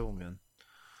생각을 해보면.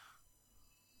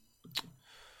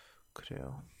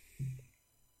 그래요.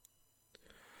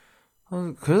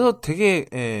 그래서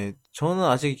되게, 저는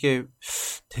아직 이게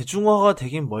대중화가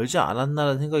되긴 멀지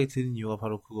않았나라는 생각이 드는 이유가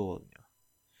바로 그거거든요.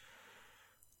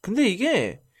 근데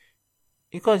이게,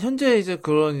 그러니까 현재 이제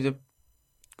그런 이제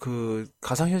그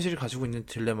가상현실이 가지고 있는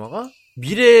딜레마가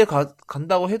미래에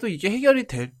간다고 해도 이게 해결이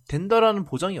된다라는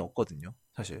보장이 없거든요,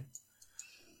 사실.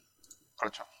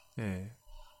 그렇죠. 예.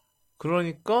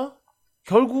 그러니까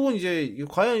결국은 이제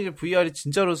과연 이제 VR이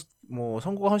진짜로 뭐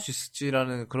성공할 수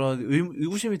있을지라는 그런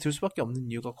의구심이 들 수밖에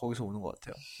없는 이유가 거기서 오는 것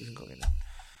같아요. 제 생각에는.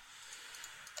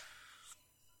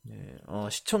 네,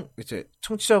 이제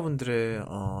청취자분들의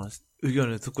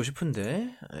의견을 듣고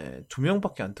싶은데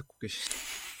 2명밖에 안 듣고 계시.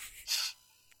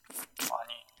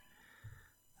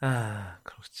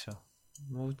 그렇죠.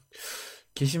 뭐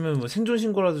계시면 뭐 생존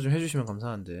신고라도 좀 해주시면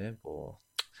감사한데 뭐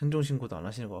생존 신고도 안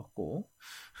하시는 것 같고.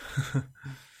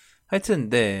 하여튼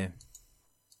네.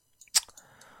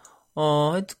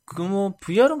 하여튼 뭐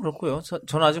VR은 그렇고요.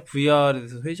 저는 아직 VR에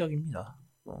대해서 회의적입니다.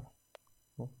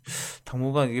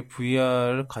 당분간 이게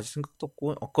VR을 가질 생각도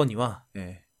없거니와,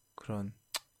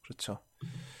 그렇죠.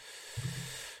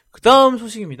 그 다음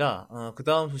소식입니다. 그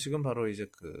다음 소식은 바로 이제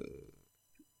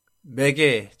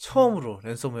맥에 처음으로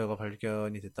랜섬웨어가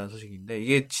발견이 됐다는 소식인데,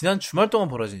 이게 지난 주말 동안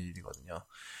벌어진 일이거든요.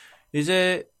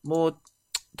 이제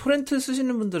토렌트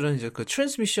쓰시는 분들은 이제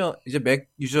트랜스미션, 이제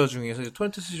맥 유저 중에서 이제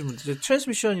토렌트 쓰시는 분들 이제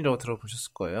트랜스미션이라고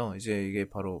들어보셨을 거예요. 이제 이게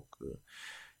바로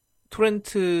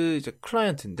토렌트 이제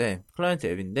클라이언트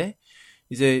앱인데,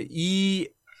 이제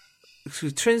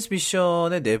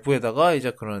트랜스미션의 내부에다가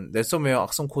이제 그런 랜섬웨어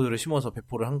악성 코드를 심어서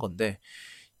배포를 한 건데,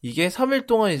 이게 3일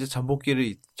동안 이제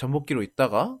잠복기로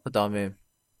있다가, 그 다음에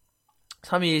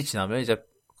 3일이 지나면 이제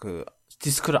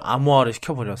디스크를 암호화를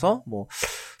시켜버려서,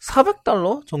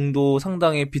 $400 정도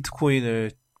상당의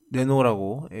비트코인을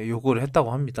내놓으라고 요구를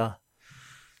했다고 합니다.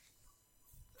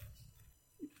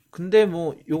 근데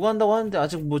요구한다고 하는데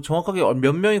아직 정확하게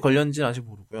몇 명이 걸렸는지는 아직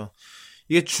모르고요.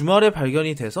 이게 주말에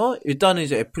발견이 돼서 일단은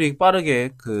이제 애플이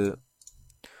빠르게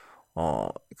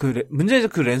문제는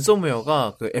이제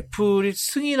랜섬웨어가 애플이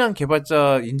승인한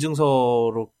개발자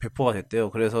인증서로 배포가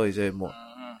됐대요. 그래서 이제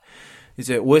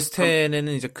이제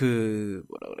OS10에는 이제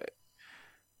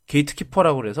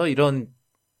게이트키퍼라고 그래서 이런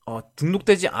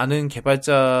등록되지 않은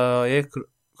개발자의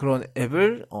그런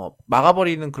앱을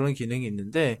막아버리는 그런 기능이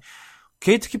있는데,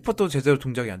 게이트키퍼도 제대로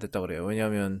동작이 안 됐다 그래요.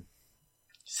 왜냐하면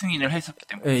승인을 했었기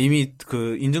때문에. 네, 이미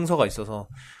인증서가 있어서.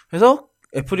 그래서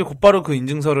애플이 곧바로 그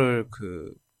인증서를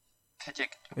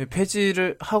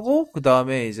폐지를 하고, 그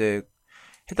다음에 이제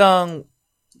해당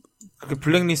그렇게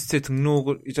블랙리스트에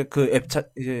등록을 이제 그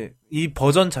이제 이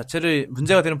버전 자체를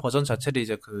문제가 되는 버전 자체를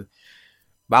이제 그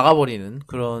막아버리는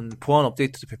그런 보안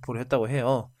업데이트도 배포를 했다고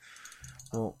해요.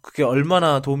 그게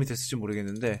얼마나 도움이 됐을지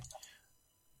모르겠는데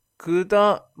그렇게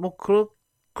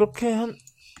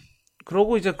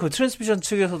그러고 이제 그 트랜스미션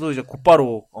측에서도 이제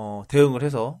곧바로 대응을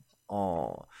해서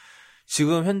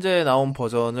지금 현재 나온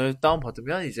버전을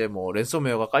다운받으면 이제 뭐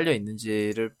랜섬웨어가 깔려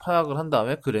있는지를 파악을 한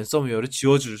다음에 그 랜섬웨어를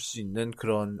지워줄 수 있는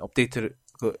그런 업데이트를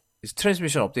그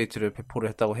트랜스미션 업데이트를 배포를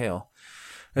했다고 해요.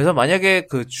 그래서 만약에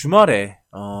그 주말에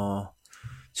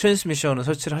트랜스미션을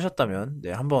설치를 하셨다면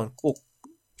네 한번 꼭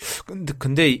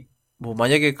근데 뭐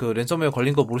만약에 그 랜섬웨어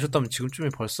걸린 거 모르셨다면 지금쯤이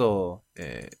벌써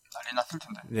난리 났을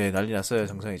텐데. 네 난리 났어요.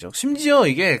 정상이죠. 심지어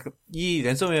이게 이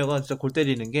랜섬웨어가 진짜 골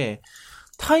때리는 게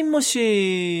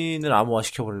타임머신을 암호화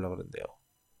시켜버리려고 그러는데요.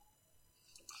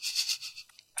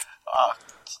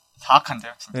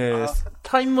 사악한데요, 진짜. 네,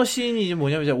 타임머신이 이제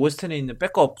뭐냐면 이제 OS10에 있는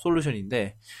백업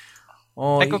솔루션인데,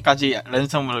 백업까지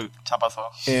랜섬을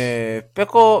잡아서. 예,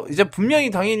 백업, 이제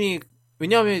분명히 당연히,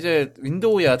 왜냐하면 이제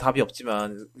윈도우야 답이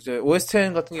없지만, 이제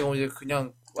OS10 같은 경우는 이제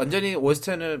그냥 완전히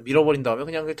OS10을 밀어버린 다음에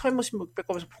그냥 그 타임머신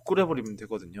백업에서 복구를 해버리면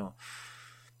되거든요.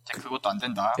 이제 그것도 안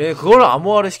된다. 예, 그걸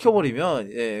암호화를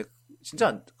시켜버리면, 예,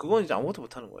 진짜, 그건 이제 아무것도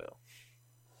못하는 거예요.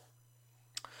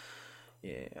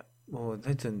 예, 뭐,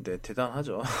 하여튼, 네,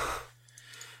 대단하죠.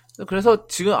 그래서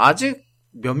지금 아직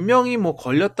몇 명이 뭐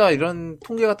걸렸다 이런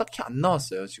통계가 딱히 안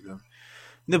나왔어요, 지금.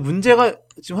 근데 문제가,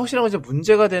 지금 확실한 건 이제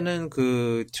문제가 되는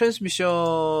그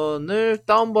트랜스미션을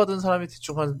다운받은 사람이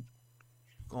대충 한,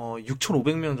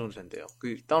 6,500명 정도 된대요.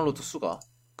 그 다운로드 수가.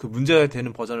 그 문제가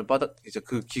되는 버전을 이제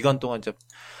그 기간 동안 이제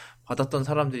받았던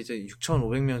사람들이 이제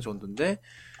 6,500명 정도인데,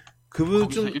 그분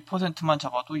거기서 1%만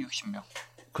잡아도 60명.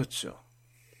 그렇죠.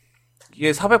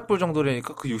 이게 400불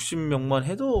정도라니까 그 60명만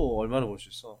해도 얼마나 벌 수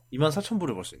있어?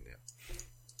 24,000불을 벌 수 있네요.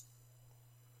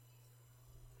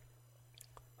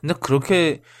 근데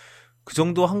그렇게 그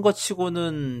정도 한 것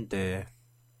치고는 네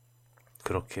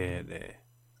그렇게 네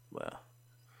뭐야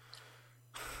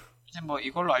이제 뭐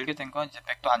이걸로 알게 된 건 이제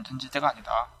맥도 안전지대가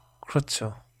아니다.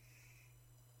 그렇죠.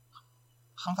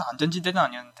 항상 안전지대는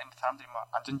아니었는데 사람들이 뭐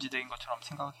안전지대인 것처럼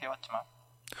생각해왔지만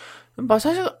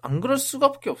사실 안 그럴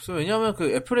수가밖에 없어요. 왜냐하면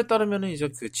그 애플에 따르면은 이제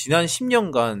그 지난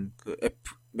 10년간 그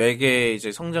맥의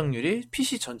이제 성장률이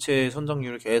PC 전체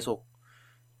성장률을 계속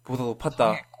보다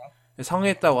높았다.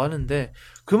 상회했다고 하는데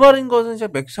그 말인 것은 이제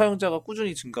맥 사용자가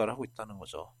꾸준히 증가를 하고 있다는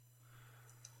거죠.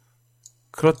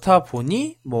 그렇다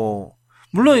보니 뭐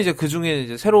물론 이제 그 중에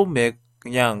이제 새로운 맥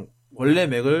그냥 원래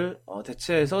맥을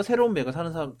대체해서 새로운 맥을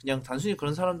사는 사람 그냥 단순히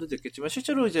그런 사람들도 있겠지만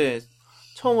실제로 이제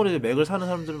처음으로 이제 맥을 사는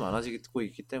사람들은 많아지고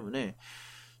있기 때문에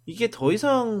이게 더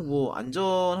이상 뭐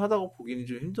안전하다고 보기는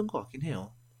좀 힘든 것 같긴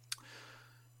해요.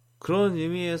 그런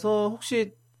의미에서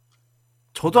혹시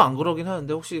저도 안 그러긴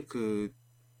하는데 혹시 그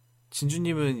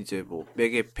진주님은 이제 뭐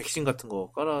맥에 백신 같은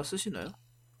거 깔아 쓰시나요?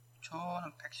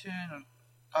 저는 백신은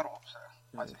따로 없어요.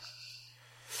 아직.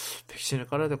 백신을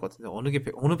깔아야 될 것 같은데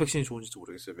어느 백신이 좋은지도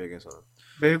모르겠어요. 맥에서는.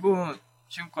 맥은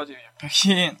지금까지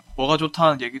백신 뭐가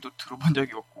좋다는 얘기도 들어본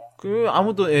적이 없고.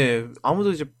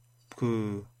 아무도 이제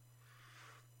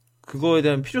그거에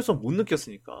대한 필요성 못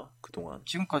느꼈으니까 그동안.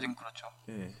 지금까지는 그렇죠.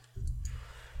 예.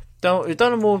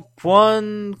 일단은 뭐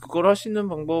보안 그걸 할 수 있는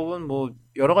방법은 뭐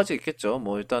여러 가지 있겠죠.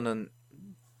 뭐 일단은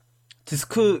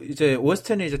이제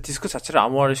OS10에 이제 디스크 자체를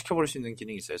암호화를 시켜버릴 수 있는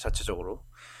기능이 있어요. 자체적으로.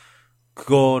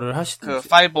 그거를 하시든지. 그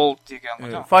파일 볼트 얘기한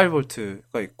거죠? 예, 파일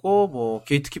볼트가 있고 뭐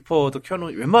게이트키퍼도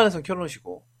웬만해선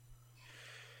켜놓으시고.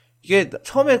 이게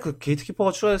처음에 그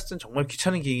게이트키퍼가 추가됐을 땐 정말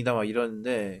귀찮은 기능이다 막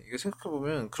이러는데 이게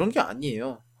생각해보면 그런 게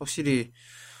아니에요. 확실히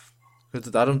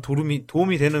그래도 나름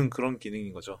도움이 되는 그런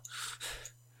기능인 거죠.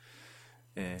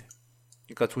 예.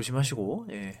 그러니까 조심하시고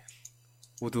예.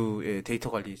 모두 예,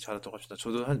 데이터 관리 잘하도록 합시다.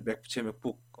 저도 제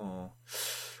맥북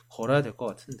걸어야 될 것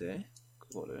같은데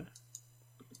그거를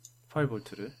파일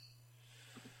볼트를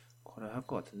걸어야 할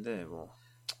것 같은데 뭐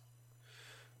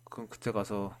그건 그때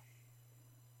가서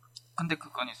근데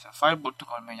그건 있어요. 파일 볼트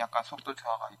걸면 약간 속도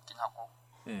저하가 있긴 하고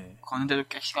예. 거는데도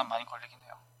꽤 시간 많이 걸리긴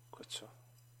해요. 그렇죠.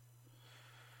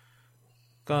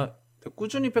 그러니까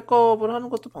꾸준히 백업을 하는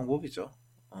것도 방법이죠.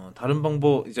 다른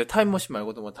방법 이제 타임머신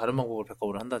말고도 뭐 다른 방법으로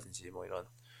백업을 한다든지 뭐 이런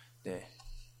네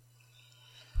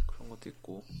그런 것도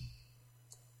있고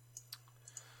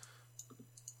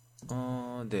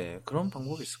네 그런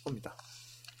방법이 있을 겁니다.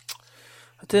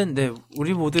 하여튼 네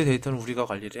우리 모두의 데이터는 우리가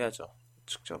관리를 해야죠.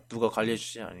 직접 누가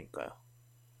관리해주지 않으니까요.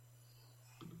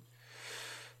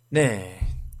 네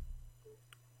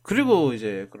그리고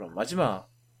이제 그럼 마지막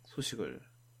소식을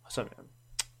하자면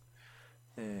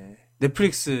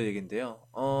넷플릭스 얘긴데요.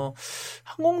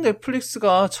 한국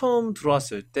넷플릭스가 처음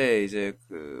들어왔을 때 이제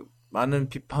그 많은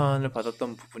비판을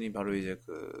받았던 부분이 바로 이제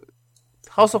그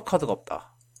하우스 오브 카드가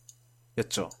없다.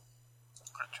 였죠.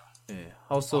 그렇죠.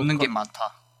 하우스 오브 없는 게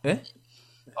많다. 예?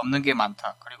 없는 게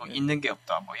많다. 그리고 있는 게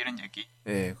없다. 뭐 이런 얘기.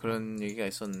 그런 얘기가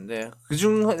있었는데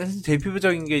그중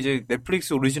대표적인 게 이제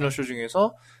넷플릭스 오리지널 쇼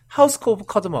중에서 하우스 오브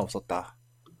카드만 없었다.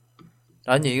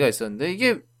 라는 얘기가 있었는데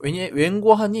이게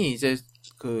웬고하니 이제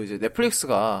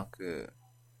넷플릭스가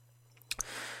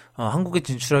한국에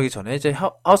진출하기 전에 이제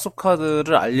하우스 오브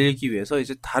카드를 알리기 위해서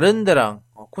이제 다른 데랑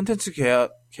콘텐츠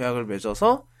계약을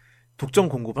맺어서 독점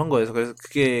공급한 거예요. 그래서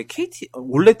그게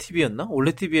올레 TV였나?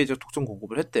 올레 TV에 이제 독점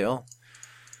공급을 했대요.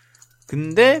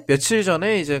 근데 며칠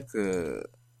전에 이제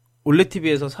올레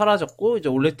TV에서 사라졌고 이제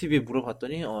올레 TV에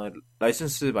물어봤더니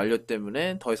라이선스 만료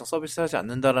때문에 더 이상 서비스하지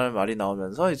않는다라는 말이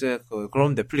나오면서 이제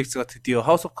그럼 넷플릭스가 드디어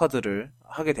하우스 오브 카드를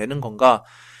하게 되는 건가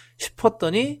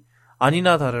싶었더니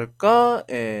아니나 다를까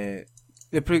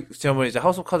넷플릭스 지난번에 이제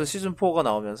하우스 오브 카드 시즌 4가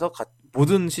나오면서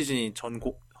모든 시즌이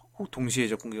동시에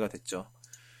이제 공개가 됐죠.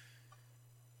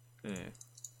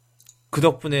 그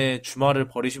덕분에 주말을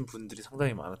버리신 분들이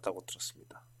상당히 많았다고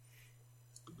들었습니다.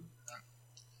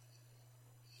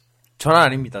 저는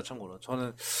아닙니다, 참고로.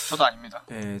 저도 아닙니다.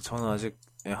 저는 아직,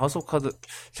 하우스 오브 카드,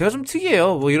 제가 좀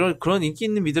특이해요. 뭐, 그런 인기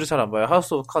있는 미드를 잘 안 봐요.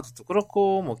 하우스 오브 카드도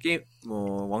그렇고,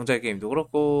 왕자의 게임도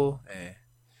그렇고,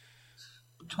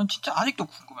 전 진짜 아직도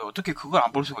궁금해. 어떻게 그걸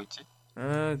안 볼 수가 있지?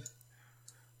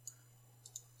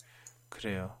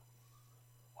 그래요.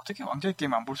 어떻게 왕자의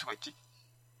게임 안 볼 수가 있지?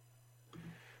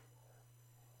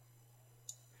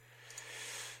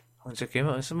 왕자의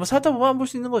게임은, 살다 보면 안 볼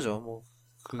수 있는 거죠.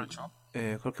 그렇죠.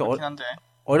 그렇게 한데.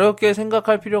 어렵게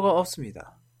생각할 필요가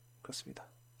없습니다. 그렇습니다.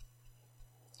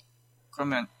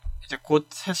 그러면 이제 곧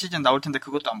새 시즌 나올 텐데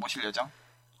그것도 안 보실 예정?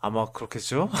 아마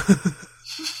그렇겠죠?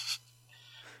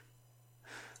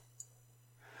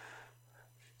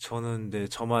 저는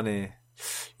저만의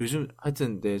요즘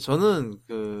하여튼 저는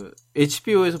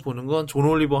HBO에서 보는 건 존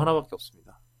올리버 하나밖에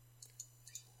없습니다.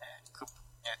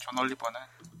 존 올리버는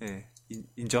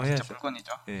인정해야죠. 진짜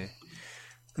물건이죠.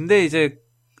 근데 이제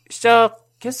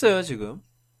시작했어요, 지금.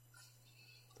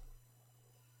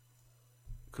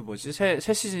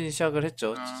 새 시즌이 시작을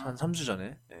했죠. 한 3주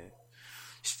전에.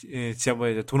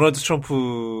 지난번에 이제 도널드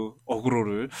트럼프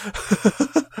어그로를.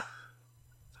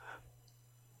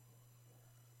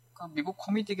 미국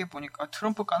코미디계 보니까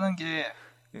트럼프 까는 게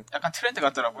약간 트렌드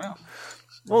같더라고요.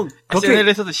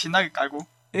 SNL에서도 신나게 깔고.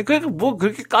 그러니까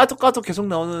그렇게 까도 계속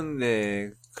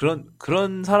나오는,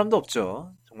 그런 사람도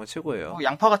없죠. 정말 최고예요.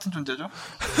 양파 같은 존재죠?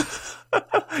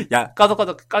 까도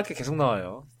깔게 계속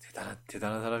나와요.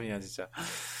 대단한 사람이야, 진짜.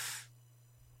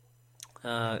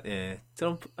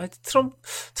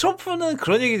 트럼프는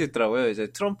그런 얘기도 있더라고요.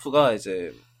 이제 트럼프가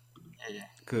이제,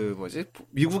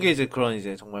 미국의 이제 그런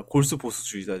이제 정말 골수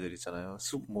보수주의자들 있잖아요.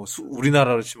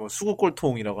 우리나라로 치면 수구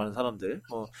꼴통이라고 하는 사람들.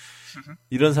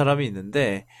 이런 사람이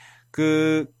있는데,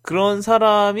 그런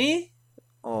사람이,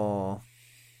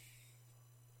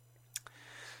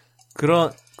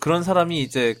 그런 사람이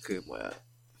이제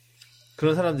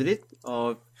그런 사람들이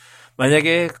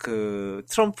만약에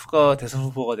트럼프가 대선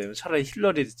후보가 되면 차라리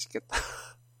힐러리를 찍겠다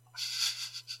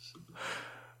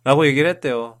라고 얘기를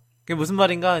했대요. 그게 무슨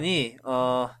말인가 하니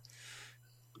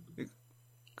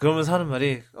그러면서 하는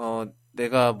말이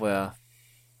내가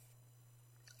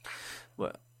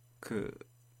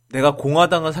내가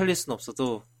공화당을 살릴 순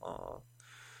없어도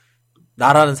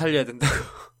나라는 살려야 된다고.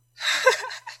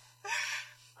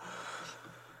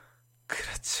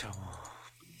 그렇죠.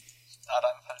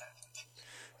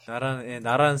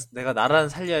 내가 나라는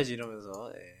살려야지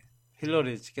이러면서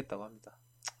힐러리를 찍겠다고 합니다.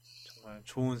 정말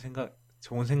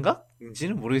좋은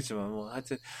생각인지는 모르겠지만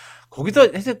하여튼 거기다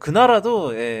하여튼 그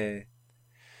나라도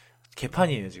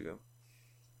개판이에요 지금.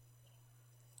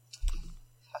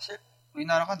 사실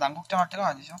우리나라가 남 걱정할 때가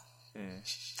아니죠.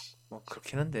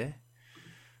 그렇긴 한데.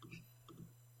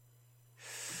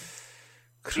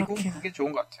 그리고 그게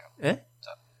좋은 것 같아요.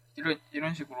 자,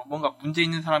 이런 식으로 뭔가 문제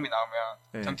있는 사람이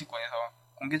나오면 정치권에서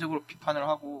공개적으로 비판을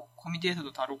하고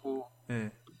코미디에서도 다루고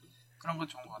그런 건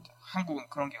좋은 것 같아요. 한국은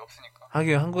그런 게 없으니까.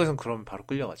 한국에선 그러면 바로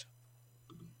끌려가죠.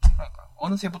 그러니까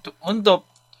어느새부터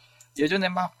예전에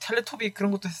막 텔레토비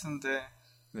그런 것도 했었는데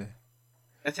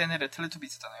SNL에 텔레토비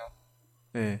있었잖아요.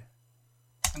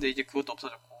 근데 이제 그것도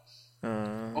없어졌고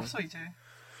없어 이제.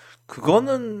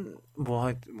 그거는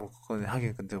그건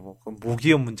하긴 근데 그건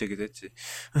모기업 문제기도 했지.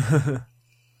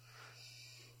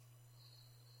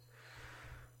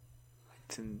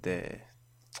 하여튼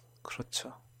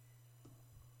그렇죠.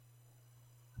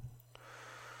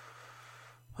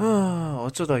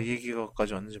 어쩌다 이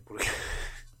얘기가까지 왔는지 모르겠네.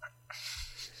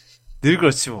 늘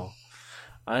그렇지 뭐.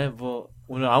 아니 뭐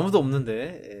오늘 아무도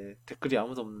없는데 댓글이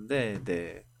아무도 없는데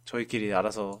네 저희끼리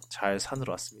알아서 잘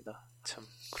산으로 왔습니다. 참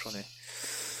그러네.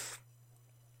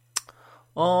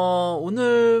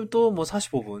 오늘도 뭐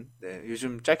 45분. 네,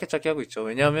 요즘 짧게 하고 있죠.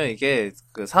 왜냐하면 이게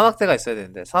그 산악대가 있어야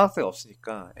되는데 산악대가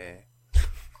없으니까.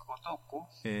 그것도 없고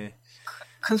예.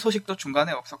 큰 소식도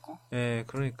중간에 없었고. 예,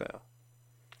 그러니까요.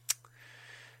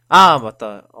 아,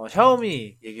 맞다.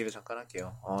 샤오미 얘기를 잠깐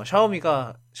할게요.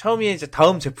 샤오미의 이제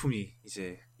다음 제품이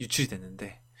이제 유출이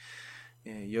됐는데,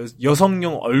 예,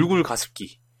 여성용 얼굴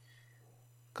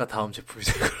가습기가 다음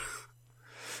제품이죠.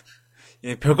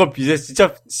 예, 별걸 이제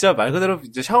진짜 말 그대로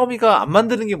이제 샤오미가 안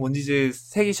만드는 게 뭔지 이제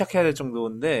세기 시작해야 될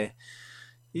정도인데,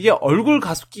 이게 얼굴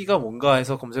가습기가 뭔가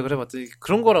해서 검색을 해봤더니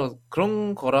그런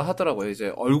거라 하더라고요.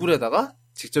 이제 얼굴에다가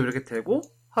직접 이렇게 대고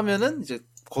하면은 이제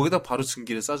거기다 바로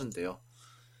증기를 쏴준대요.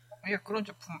 예, 그런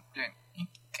제품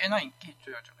꽤나 인기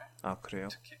있죠 요즘에. 아, 그래요?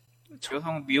 특히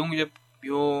여성 미용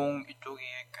이쪽이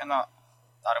꽤나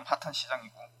나름 핫한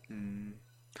시장이고.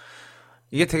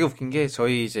 이게 되게 웃긴 게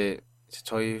저희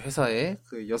회사의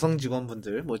그 여성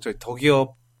직원분들 뭐 저희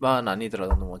덕기업만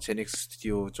아니더라도 뭐 제닉스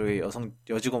스튜디오 쪽의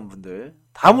여직원분들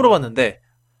다 물어봤는데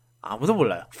아무도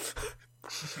몰라요.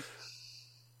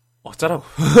 어쩌라고.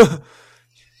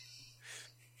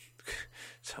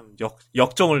 참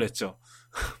역정을 냈죠.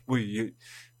 뭐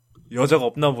여자가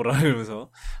없나 보라 이러면서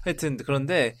하여튼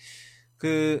그런데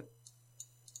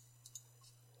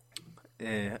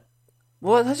예.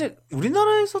 뭐 사실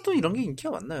우리나라에서도 이런 게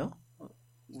인기가 많나요?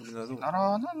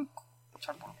 우리나라는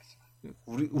잘 모르겠어요.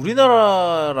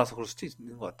 우리나라라서 그럴 수도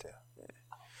있는 것 같아요.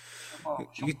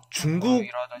 이게 중국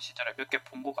일하던 시절에 몇 개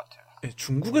본 것 같아요. 예,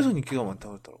 중국에선 인기가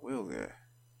많다고 하더라고요. 그게.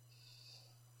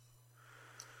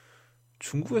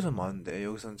 중국에선 많은데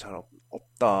여기서는 잘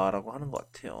없다라고 하는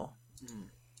것 같아요.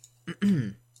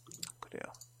 그래요.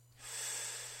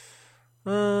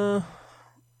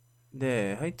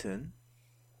 네, 하여튼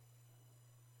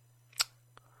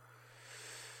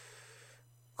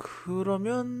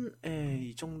그러면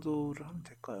이 정도를 하면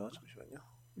될까요? 잠시만요.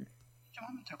 좀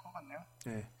하면 될 것 같네요.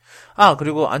 네. 아,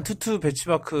 그리고 안투투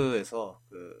배치마크에서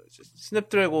그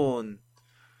스냅드래곤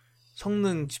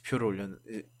성능 지표를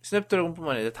올렸는데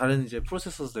스냅드래곤뿐만 아니라 다른 이제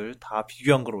프로세서들 다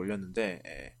비교한 걸 올렸는데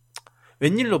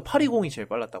웬일로 820이 제일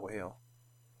빨랐다고 해요.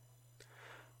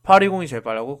 820이 제일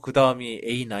빠르고 그 다음이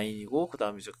A9이고 그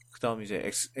다음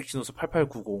이제 엑시노스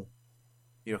 8890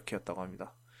 이렇게였다고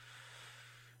합니다.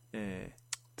 예.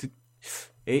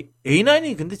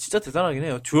 A9이 근데 진짜 대단하긴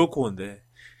해요. 듀얼코어인데.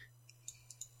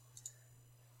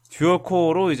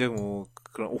 듀얼코어로 이제 뭐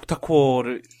그런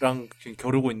옥타코어랑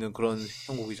겨루고 있는 그런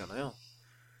형국이잖아요.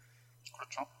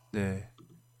 그렇죠. 네.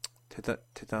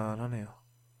 대단하네요.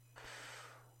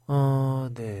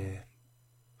 네.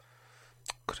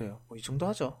 그래요. 뭐 이 정도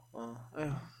하죠.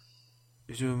 에휴.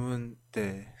 요즘은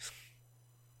네.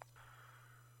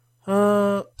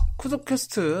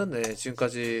 쿠도캐스트 네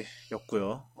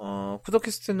지금까지였고요.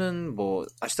 쿠도캐스트는 뭐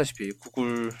아시다시피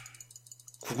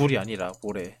구글이 아니라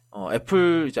뭐래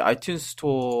애플 이제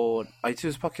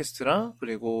아이튠스 팟캐스트랑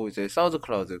그리고 이제 사우드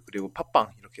클라우드 그리고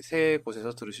팟빵 이렇게 세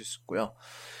곳에서 들으실 수 있고요.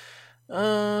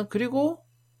 그리고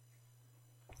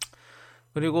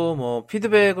뭐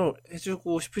피드백을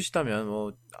해주고 싶으시다면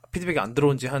뭐 피드백이 안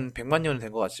들어온 지 한 100만 년은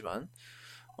된 것 같지만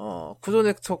쿠도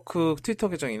네트워크 트위터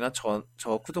계정이나 저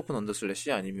쿠도쿤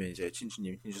언더슬래시 아니면 이제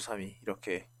진주님 진주3이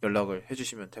이렇게 연락을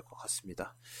해주시면 될 것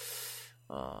같습니다.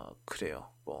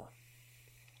 그래요. 뭐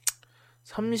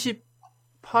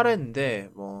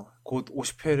 38회인데 뭐 곧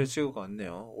 50회를 찍을 것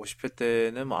같네요. 50회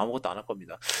때는 뭐 아무것도 안 할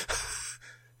겁니다.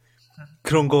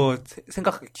 그런 거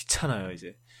생각하기 귀찮아요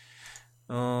이제.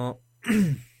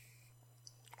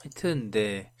 하여튼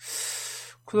네.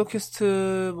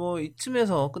 쿠도캐스트 뭐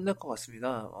이쯤에서 끝낼 것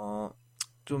같습니다.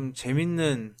 좀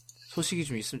재밌는 소식이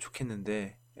좀 있으면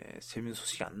좋겠는데 재밌는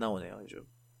소식이 안 나오네요. 요즘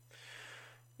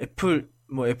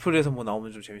애플에서 뭐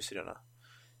나오면 좀 재밌으려나.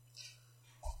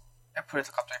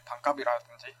 애플에서 갑자기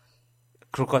반값이라든지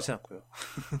그럴 것 같진 않고요.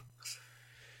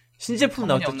 신제품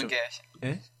나올 때 좀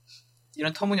예?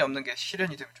 이런 터무니없는 게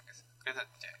실현이 되면 좋겠어요. 그래서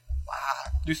이제 와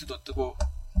뉴스도 뜨고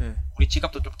네. 우리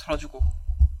지갑도 좀 털어주고.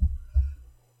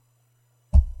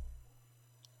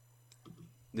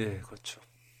 네, 그렇죠.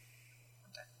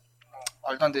 뭐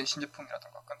말도 안 되는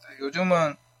신제품이라던가. 근데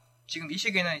요즘은 지금 이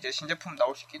시기는 이제 신제품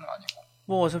나올 시기는 아니고.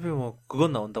 뭐 어차피 뭐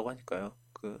그건 나온다고 하니까요.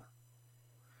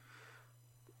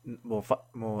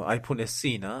 뭐 아이폰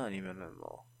SE나 아니면은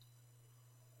뭐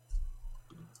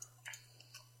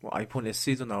아이폰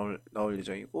SE도 나올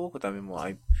예정이고 그다음에 뭐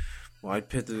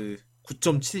아이패드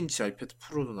 9.7인치 아이패드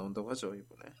프로도 나온다고 하죠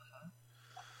이번에.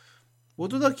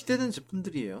 모두 다 기대되는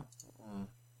제품들이에요.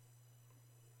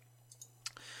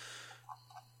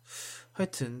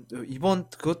 하여튼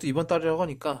그것도 이번 달이라고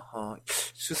하니까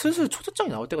슬슬 초대장이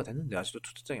나올 때가 됐는데 아직도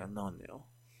초대장이 안 나왔네요.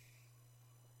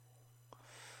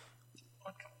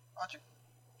 아직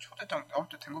초대장 나올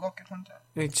때 된 것 같긴 한데.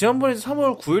 네, 지난번에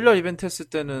 3월 9일날 이벤트 했을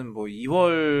때는 뭐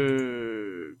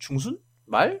 2월 중순?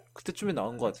 말? 그때쯤에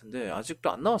나온 것 같은데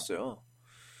아직도 안 나왔어요.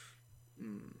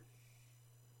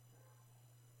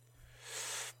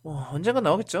 뭐 언젠가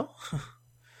나오겠죠?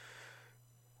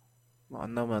 뭐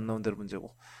안 나오면 안 나온 대로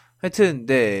문제고. 하여튼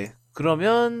네,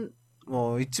 그러면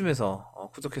뭐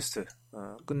이쯤에서 쿠도캐스트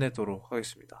끝내도록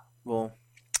하겠습니다. 뭐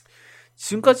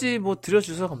지금까지 뭐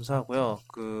들려주셔서 감사하고요.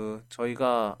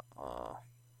 저희가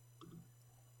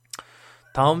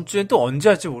다음 주엔 또 언제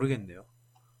할지 모르겠네요.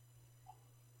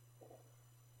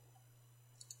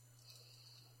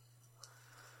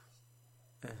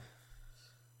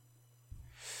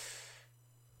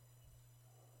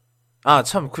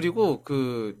 참, 그리고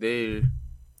내일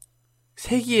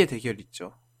세기의 대결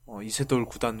있죠. 이세돌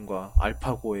구단과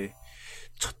알파고의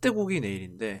첫 대국이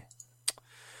내일인데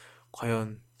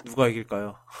과연 누가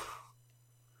이길까요?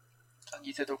 전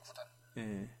이세돌 구단.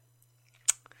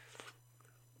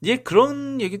 예,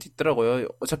 그런 얘기도 있더라고요.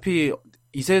 어차피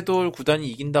이세돌 구단이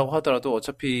이긴다고 하더라도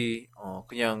어차피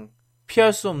그냥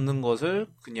피할 수 없는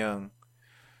것을 그냥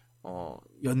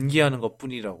연기하는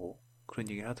것뿐이라고 그런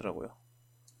얘기를 하더라고요.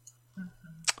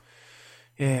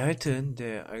 예, 하여튼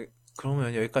네,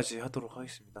 그러면 여기까지 하도록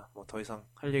하겠습니다. 뭐 더 이상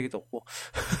할 얘기도 없고.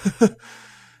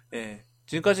 예,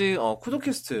 지금까지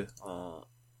쿠도캐스트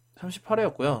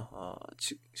 38회였고요.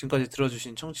 지금까지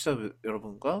들어주신 청취자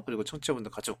여러분과 그리고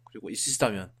청취자분들 가족 그리고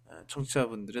있으시다면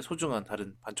청취자분들의 소중한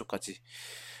다른 반쪽까지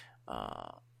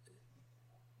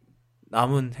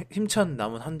힘찬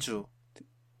남은 한 주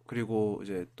그리고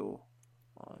이제 또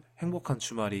행복한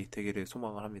주말이 되기를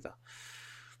소망을 합니다.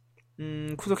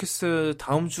 쿠도캐스트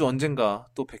다음 주 언젠가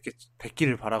또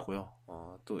뵙기를 바라고요.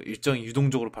 또 일정이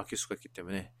유동적으로 바뀔 수가 있기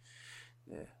때문에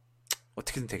네,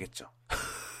 어떻게든 되겠죠.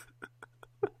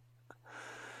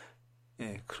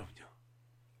 네, 그럼요.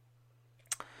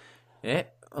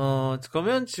 예,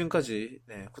 그러면 지금까지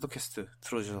쿠도캐스트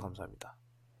들어주셔서 감사합니다.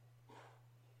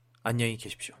 안녕히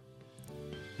계십시오.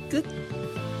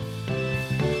 끝.